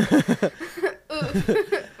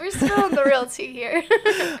 we're still in the real tea here.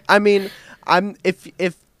 I mean, I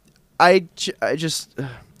just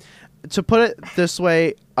to put it this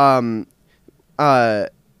way, there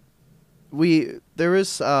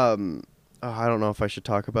was I don't know if I should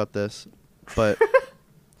talk about this, but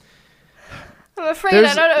I'm afraid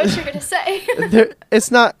I don't know what you're gonna say.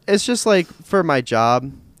 it's just like for my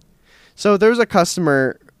job. So there was a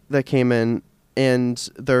customer that came in and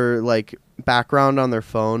their like background on their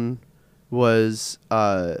phone was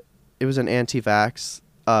it was an anti-vax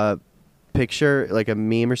picture, like a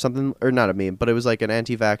meme or something, or not a meme, but it was like an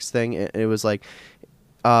anti-vax thing, and it was like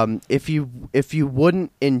if you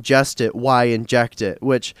wouldn't ingest it, why inject it?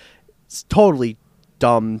 Which is totally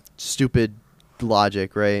dumb, stupid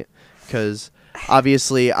logic, right? Because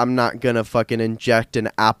obviously I'm not gonna fucking inject an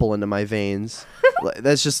apple into my veins.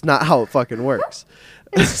 That's just not how it fucking works.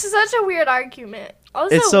 It's such a weird argument.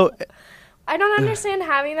 Also, It's so I don't understand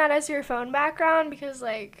having that as your phone background because,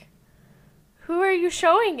 like, who are you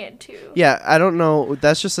showing it to? yeah, I don't know.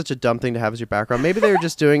 That's just such a dumb thing to have as your background. Maybe they were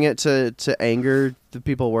just doing it to anger the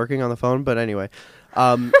people working on the phone. But anyway,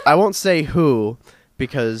 I won't say who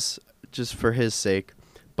because just for his sake.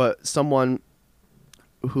 But someone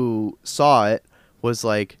who saw it was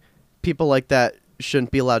like, people like that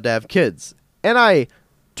shouldn't be allowed to have kids. And I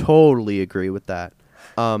totally agree with that.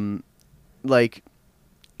 Like,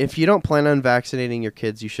 if you don't plan on vaccinating your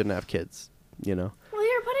kids, you shouldn't have kids, you know? Well,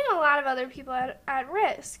 you're putting a lot of other people at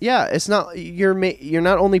risk. Yeah, it's not, you're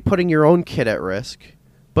not only putting your own kid at risk,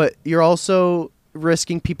 but you're also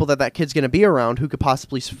risking people that kid's going to be around who could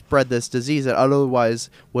possibly spread this disease that otherwise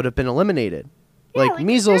would have been eliminated. Yeah, like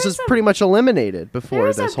measles is pretty much eliminated before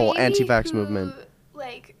There's this a whole baby anti-vax who, movement.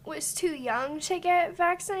 like, was too young to get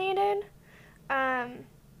vaccinated,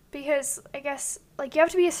 because I guess like you have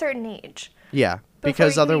to be a certain age. Yeah, before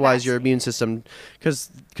because you can be otherwise your immune vaccinated. system,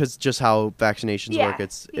 because just how vaccinations Yeah, work,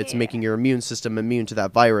 it's yeah. making your immune system immune to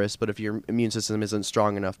that virus. But if your immune system isn't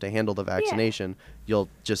strong enough to handle the vaccination, you'll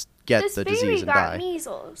just get This the baby disease and got die.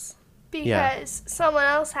 measles because Yeah. someone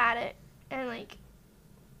else had it, and like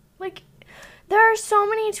there are so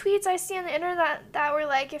many tweets I see on the internet that were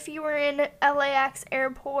like, if you were in LAX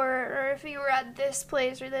airport or if you were at this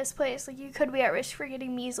place or this place, like you could be at risk for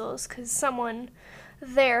getting measles because someone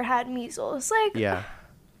there had measles. Like, Yeah.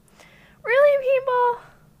 really, people?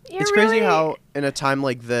 You're It's crazy really- how in a time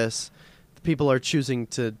like this, people are choosing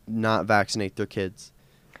to not vaccinate their kids.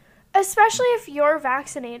 especially if you're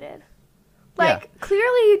vaccinated. Like,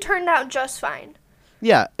 clearly you turned out just fine.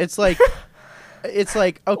 Yeah, it's like,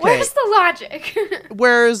 okay. Where's the logic?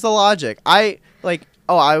 Where is the logic? I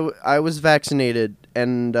was vaccinated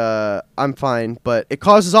and I'm fine, but it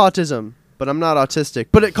causes autism. But I'm not autistic,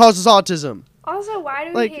 but it causes autism. Also, why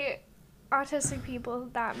do Like- we hate autistic people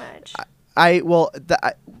that much?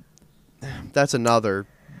 That's another.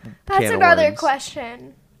 That's can of another worms.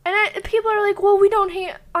 question. And people are like, well, we don't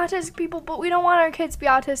hate autistic people, but we don't want our kids to be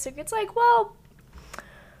autistic. It's like, well,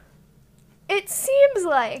 it seems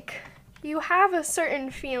like you have a certain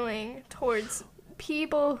feeling towards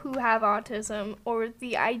people who have autism or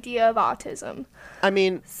the idea of autism. I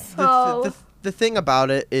mean, So- the thing about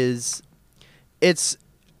it is, it's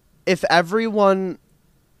if everyone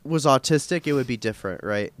was autistic, it would be different,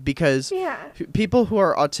 right? Because Yeah. people who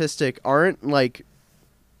are autistic aren't like,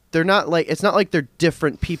 they're not like, it's not like they're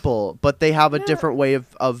different people, but they have a Yeah. different way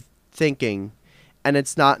of thinking, and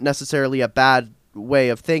it's not necessarily a bad way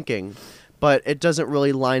of thinking, but it doesn't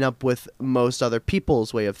really line up with most other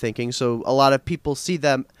people's way of thinking. So a lot of people see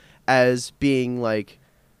them as being like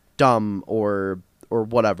dumb or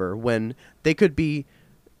whatever, when they could be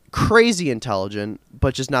crazy intelligent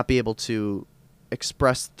but just not be able to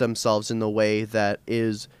express themselves in the way that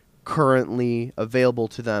is currently available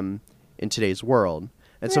to them in today's world.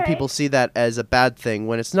 And so Right. people see that as a bad thing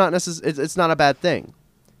when it's not it's not a bad thing,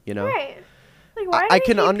 you know? Right. Like, why I do we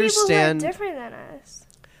can hate understand- people who are different than us?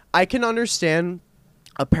 I can understand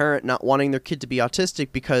a parent not wanting their kid to be autistic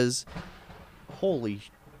because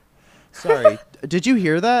sorry. Did you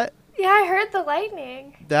hear that? Yeah, I heard the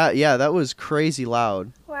lightning. That was crazy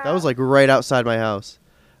loud. Wow. That was like right outside my house.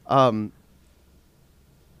 I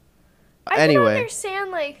Anyway. can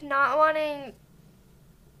understand like not wanting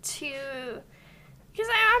to, because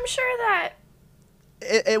I'm sure that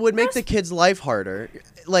It would make the kids' life harder.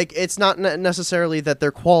 Like, it's not necessarily that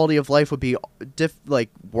their quality of life would be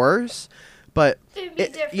worse, but it'd be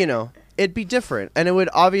different. you know, it'd be different, and it would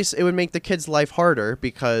make the kids' life harder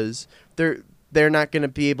because they're not going to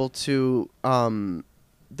be able to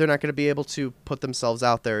put themselves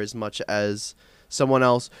out there as much as someone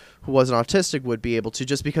else who wasn't autistic would be able to,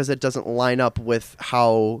 just because it doesn't line up with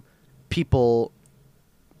how people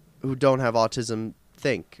who don't have autism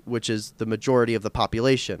think, which is the majority of the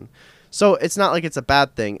population. So it's not like it's a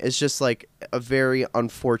bad thing. It's just like a very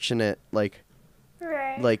unfortunate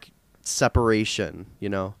Right. separation, you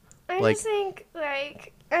know. I like- just think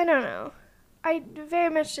like I don't know. I very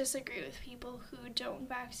much disagree with people who don't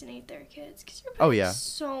vaccinate their kids because you're putting Oh, yeah.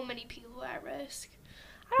 so many people at risk.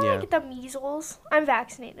 I don't Yeah. want to get the measles. I'm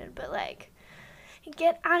vaccinated, but like,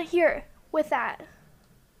 get out of here with that.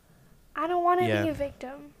 I don't want to Yeah. be a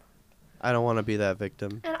victim. I don't want to be that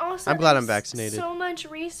victim. And also, I'm glad I'm there's vaccinated. So much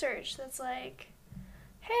research that's like,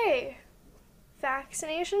 hey,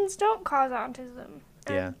 vaccinations don't cause autism.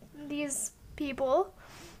 And these people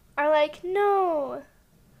are like, no.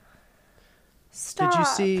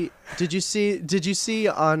 Stop. Did you see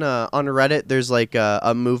on Reddit there's like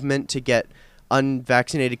a movement to get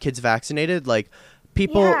unvaccinated kids vaccinated? Like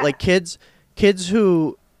people Yeah. like kids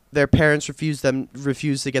who their parents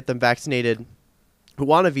refuse to get them vaccinated, who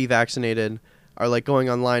want to be vaccinated, are like going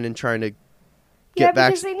online and trying to Yeah, get because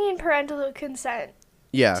vaccinated. they need parental consent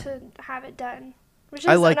Yeah. to have it done. Which is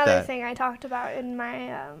I like another that. thing I talked about in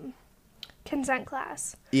my consent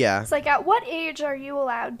class. Yeah. It's like, at what age are you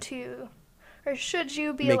allowed to, or should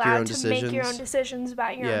you be Make your own allowed to make your own decisions. decisions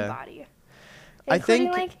about your Yeah. own body? I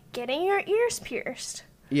Including, think- like, getting your ears pierced.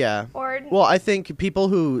 Yeah. Or, Well, I think people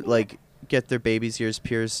who like get their baby's ears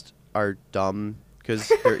pierced are dumb because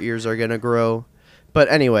their ears are gonna grow. But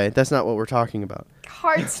anyway, that's not what we're talking about.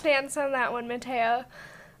 hard stance on that one, Mateo.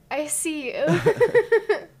 I see you.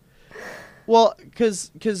 Well,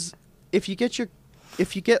 because if you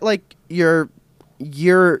get like your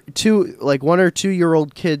year two, like 1 or 2 year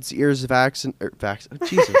old kid's ears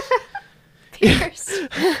Jesus, Pierced.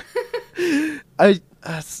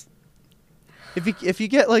 if you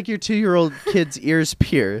get like your 2-year-old kid's ears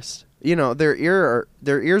pierced, you know their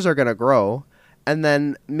ears are gonna grow, and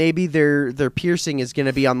then maybe their piercing is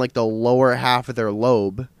gonna be on like the lower half of their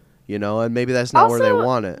lobe, you know, and maybe that's not where they Also,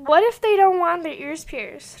 want it. What if they don't want their ears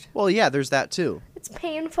pierced? Well, yeah, there's that too. It's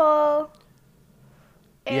painful.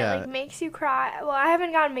 It Yeah. like makes you cry. Well, I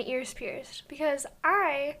haven't gotten my ears pierced because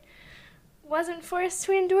I wasn't forced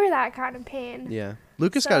to endure that kind of pain. Yeah,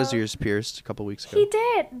 Lucas got his So- ears pierced a couple weeks ago. He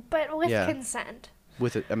did, but with Yeah. consent.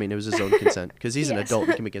 With it, I mean, it was his own consent because he's an Yes. adult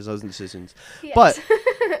and can make his own decisions. Yes. But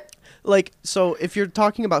like, so if you're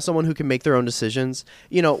talking about someone who can make their own decisions,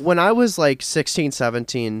 you know, when I was like 16,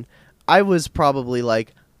 17, I was probably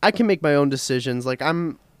like, I can make my own decisions. Like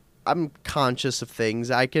I'm conscious of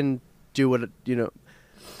things. I can do what, you know,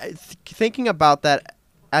 thinking about that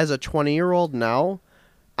as a 20-year-old now,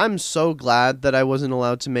 I'm so glad that I wasn't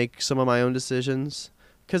allowed to make some of my own decisions,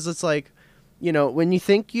 because it's like, when you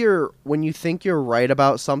think you're right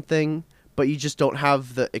about something, but you just don't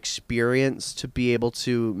have the experience to be able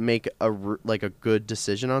to make a good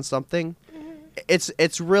decision on something.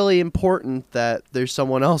 It's really important that there's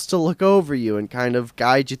someone else to look over you and kind of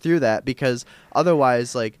guide you through that, because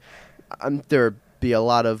otherwise, like, there'd be a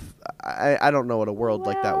lot of I don't know what a world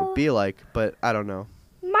like that would be like, but I don't know.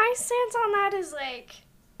 My stance on that is like,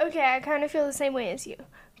 okay, I kind of feel the same way as you,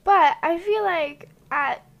 but I feel like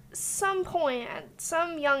at some point, at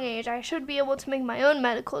some young age, I should be able to make my own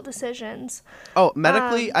medical decisions. Oh,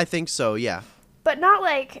 medically, I think so, yeah. But not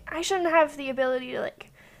like, I shouldn't have the ability to like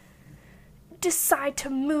decide to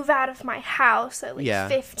move out of my house at like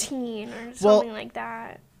 15 or something like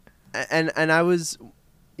that. And I was,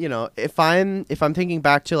 if I'm thinking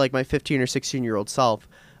back to like my 15 or 16-year-old self,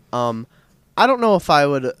 I don't know if I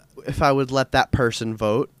would let that person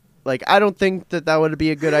vote. Like, I don't think that would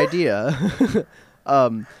be a good idea.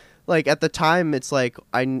 Like, at the time, it's like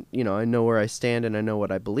I know where I stand and I know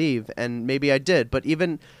what I believe, and maybe I did. But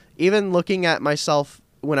even looking at myself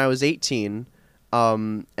when I was 18,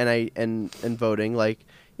 and voting, like,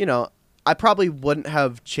 I probably wouldn't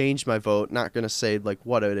have changed my vote. Not gonna say like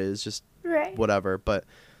what it is, just whatever. But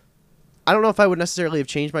I don't know if I would necessarily have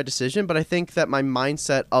changed my decision. But I think that my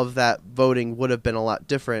mindset of that voting would have been a lot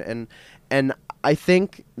different. And I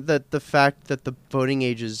think that the fact that the voting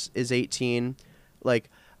age is 18, like,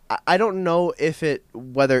 I don't know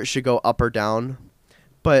whether it should go up or down,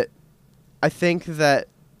 but I think that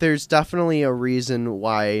there's definitely a reason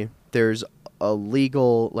why there's a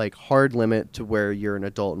legal, like, hard limit to where you're an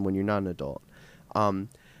adult and when you're not an adult.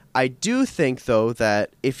 I do think, though, that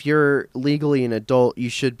if you're legally an adult, you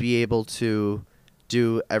should be able to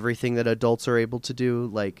do everything that adults are able to do,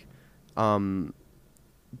 like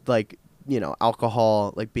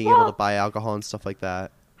alcohol, like being able to buy alcohol and stuff like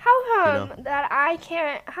that. How come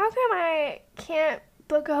I can't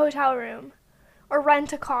book a hotel room or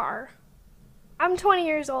rent a car? I'm 20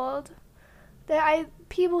 years old.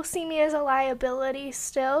 People see me as a liability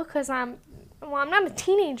still because I'm not a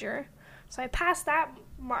teenager, so I passed that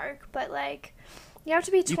mark. But like, you have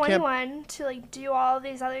to be 21 to like do all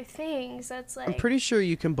these other things. That's like, I'm pretty sure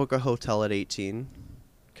you can book a hotel at 18,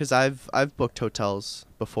 because I've booked hotels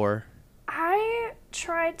before. I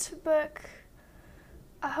tried to book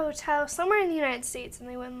a hotel somewhere in the United States and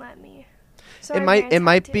they wouldn't let me. So it might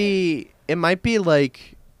be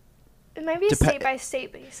like. It might be a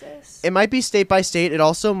state-by-state basis. It might be state-by-state. It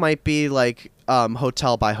also might be, like,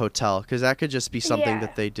 hotel by hotel, because that could just be something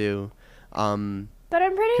that they do. But I'm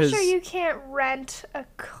pretty sure you can't rent a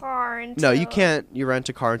car until... No, you can't. You rent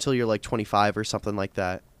a car until you're, like, 25 or something like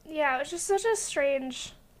that. Yeah, it was just such a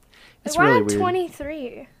strange... It's really weird.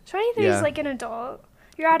 23? 23 is, like, an adult.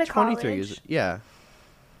 You're out of 23 college. is... Yeah.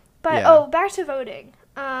 But, back to voting.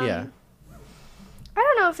 Yeah. I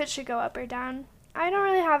don't know if it should go up or down. I don't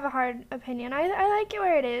really have a hard opinion. I like it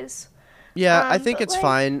where it is. Yeah, I think it's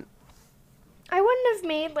fine. I wouldn't have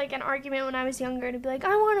made like an argument when I was younger to be like, I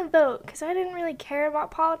want to vote, because I didn't really care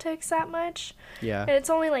about politics that much. Yeah. And it's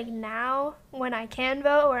only like now when I can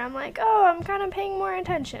vote where I'm like, oh, I'm kind of paying more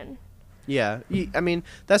attention. Yeah, I mean,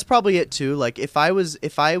 that's probably it too. Like, if I was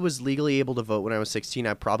legally able to vote when I was 16,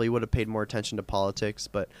 I probably would have paid more attention to politics,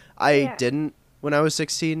 but I didn't when I was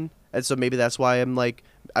 16, and so maybe that's why I'm like,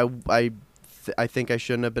 I think I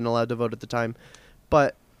shouldn't have been allowed to vote at the time,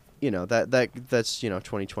 but that's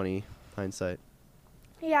 2020 hindsight.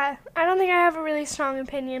 Yeah, I don't think I have a really strong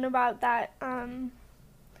opinion about that.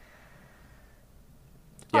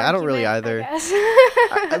 Yeah, I don't really either.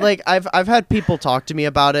 I've had people talk to me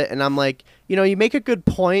about it, and I'm like, you make a good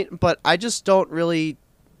point, but I just don't really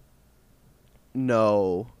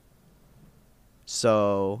know.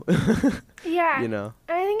 So, yeah,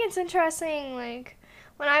 I think it's interesting, like,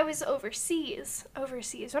 when I was overseas,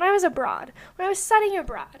 when I was abroad, when I was studying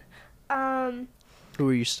abroad. Who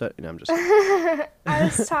were you studying? No, I'm just I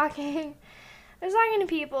was talking to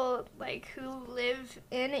people, like, who live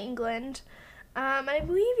in England. And I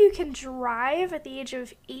believe you can drive at the age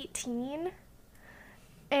of 18.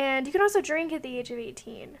 And you can also drink at the age of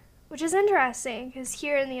 18, which is interesting, because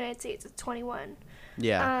here in the United States, it's 21.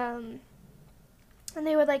 Yeah. And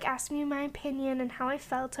they would, like, ask me my opinion and how I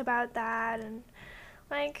felt about that, and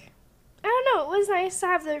like, I don't know, it was nice to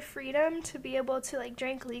have their freedom to be able to, like,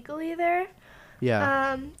 drink legally there.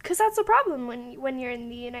 Yeah. Because that's the problem when you're in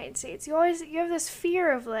the United States. You have this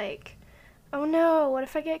fear of, like, oh no, what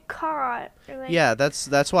if I get caught? Or, like, yeah,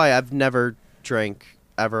 that's why I've never drank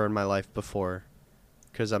ever in my life before,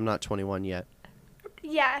 because I'm not 21 yet.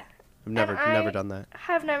 Yeah. I've never done that.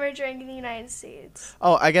 Have never drank in the United States.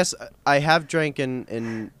 Oh, I guess I have drank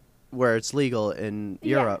in where it's legal in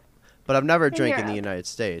Europe. But I've never In drank in the Europe. United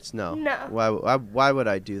States. No. No. Why would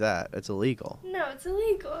I do that? It's illegal. No, it's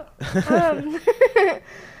illegal.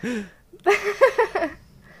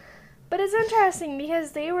 But it's interesting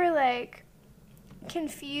because they were like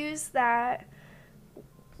confused that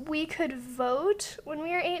we could vote when we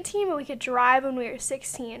were 18, but we could drive when we were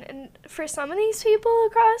 16. And for some of these people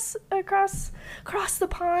across the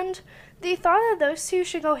pond, they thought that those two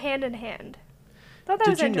should go hand in hand. Thought that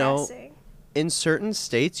was Did you know interesting. in certain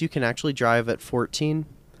states you can actually drive at 14?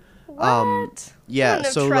 What? I Yeah, wouldn't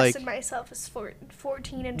have so trusted like, myself as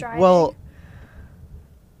 14 and driving. well,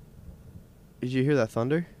 did you hear that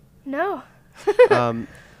thunder? No.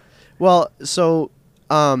 Well, so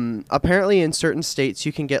apparently in certain states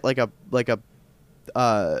you can get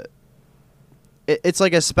it's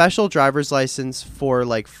like a special driver's license for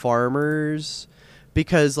like farmers,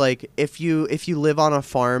 because like if you live on a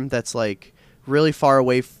farm that's like really far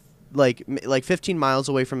away, like 15 miles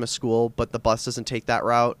away from a school, but the bus doesn't take that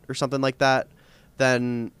route or something like that,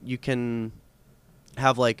 then you can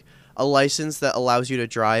have like a license that allows you to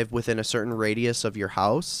drive within a certain radius of your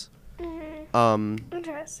house.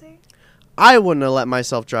 Interesting. I wouldn't have let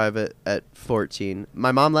myself drive it at 14.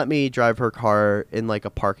 My mom let me drive her car in like a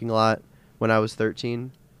parking lot when I was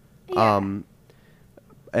 13. Yeah.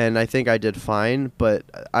 And I think I did fine, but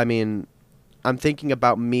I mean, I'm thinking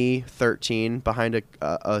about me 13 behind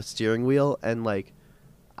a steering wheel, and like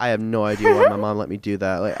I have no idea why my mom let me do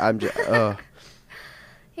that. Like I'm just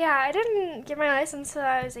Yeah, I didn't get my license until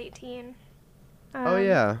I was 18. Oh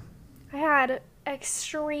yeah. I had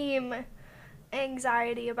extreme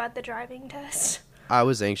anxiety about the driving test. I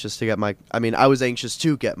was anxious to get my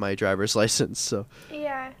driver's license, so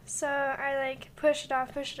Yeah, so I like pushed it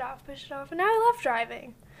off, and now I love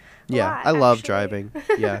driving. yeah, I love driving.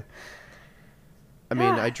 Yeah. I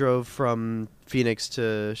mean, I drove from Phoenix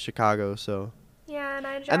to Chicago, so. Yeah, and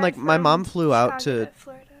I drive And like my from mom flew out Chicago to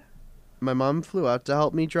Florida. My mom flew out to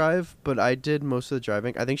help me drive, but I did most of the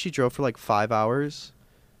driving. I think she drove for like 5 hours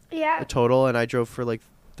Yeah. total, and I drove for like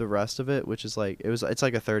the rest of it, which is like it's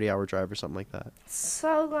like a 30-hour drive or something like that.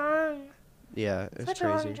 So long. Yeah, it's Such a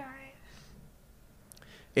crazy. long drive.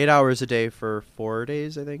 8 hours a day for 4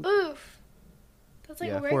 days, I think. Oof. That's like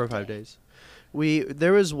Yeah, a work 4 or 5 day. days.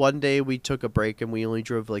 There was one day we took a break and we only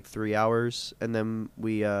drove like 3 hours, and then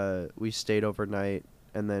we stayed overnight,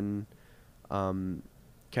 and then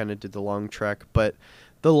kind of did the long trek. But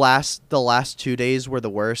the last 2 days were the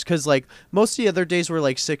worst, because like most of the other days were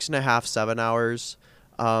like 6.5, 7 hours,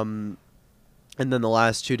 and then the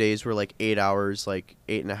last 2 days were like 8 hours, like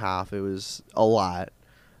 8.5. It was a lot.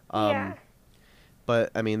 Yeah.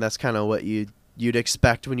 But I mean, that's kind of what you'd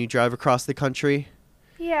expect when you drive across the country.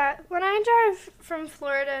 Yeah, when I drive from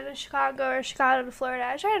Florida to Chicago or Chicago to Florida,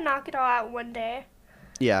 I try to knock it all out one day.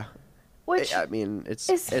 Yeah. Which I mean, it's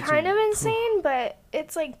kind of insane, but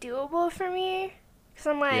it's like doable for me. Because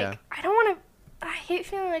I'm like, Yeah. I hate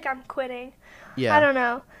feeling like I'm quitting. Yeah. I don't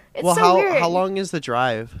know. It's well, so weird. how long is the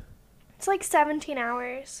drive? It's like 17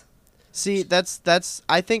 hours. See, that's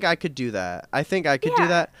I think I could do that. I think I could do Yeah.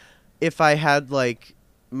 that if I had like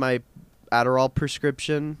my Adderall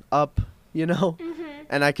prescription up, you know? Mm-hmm.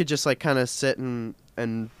 And I could just like kind of sit and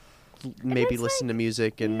maybe it's, listen like, to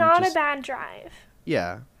music and Not just a bad drive.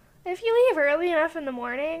 yeah. If you leave early enough in the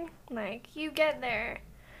morning, like, you get there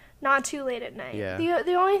not too late at night. Yeah.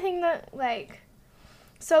 The only thing that, like,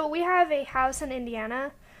 so we have a house in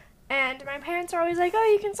Indiana, and my parents are always like,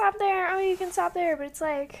 oh, you can stop there, but it's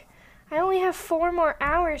like, I only have 4 more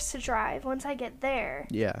hours to drive once I get there.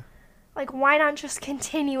 Yeah. Like, why not just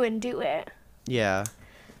continue and do it? Yeah.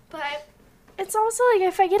 But it's also, like,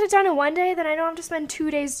 if I get it done in one day, then I don't have to spend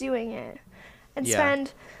 2 days doing it. And Yeah.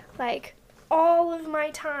 spend, like, all of my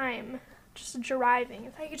time just driving.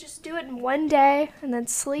 If I could just do it in one day and then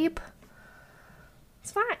sleep,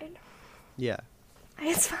 it's fine. Yeah.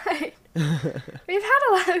 It's fine. We've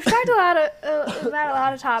talked about a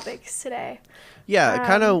lot of topics today. Yeah, it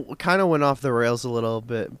kind of went off the rails a little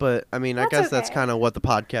bit, but I mean, I That's guess that's okay. kind of what the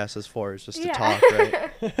podcast is for, is just to Yeah. talk,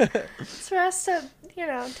 right? It's for us to,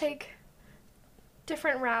 take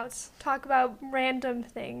different routes, talk about random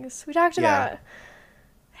things. We talked Yeah. about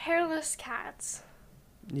hairless cats,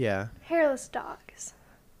 Yeah. hairless dogs.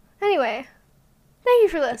 Anyway, thank you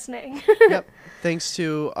for listening. Yep. Thanks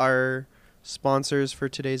to our sponsors for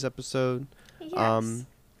today's episode. Yes.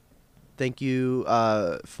 Thank you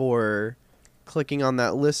for clicking on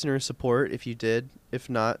that listener support if you did. If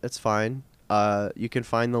not, it's fine. You can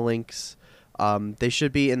find the links. They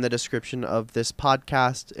should be in the description of this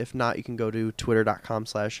podcast. If not, you can go to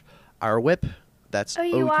twitter.com/ourwhip. That's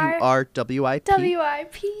OURWIP.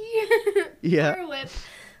 WIP. Yeah. Our whip.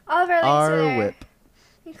 All of our links are Our there. whip.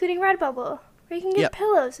 You including Redbubble, where you can get Yep.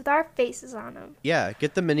 pillows with our faces on them. Yeah,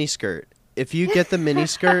 get the mini skirt. If you get the mini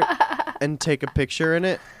skirt and take a picture in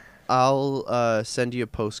it, I'll send you a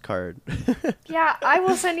postcard. Yeah, I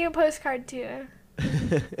will send you a postcard too.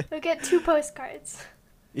 You'll get 2 postcards.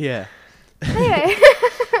 Yeah. Anyway.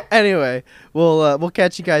 Anyway, we'll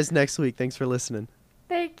catch you guys next week. Thanks for listening.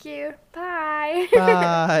 Thank you. Bye.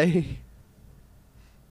 Bye.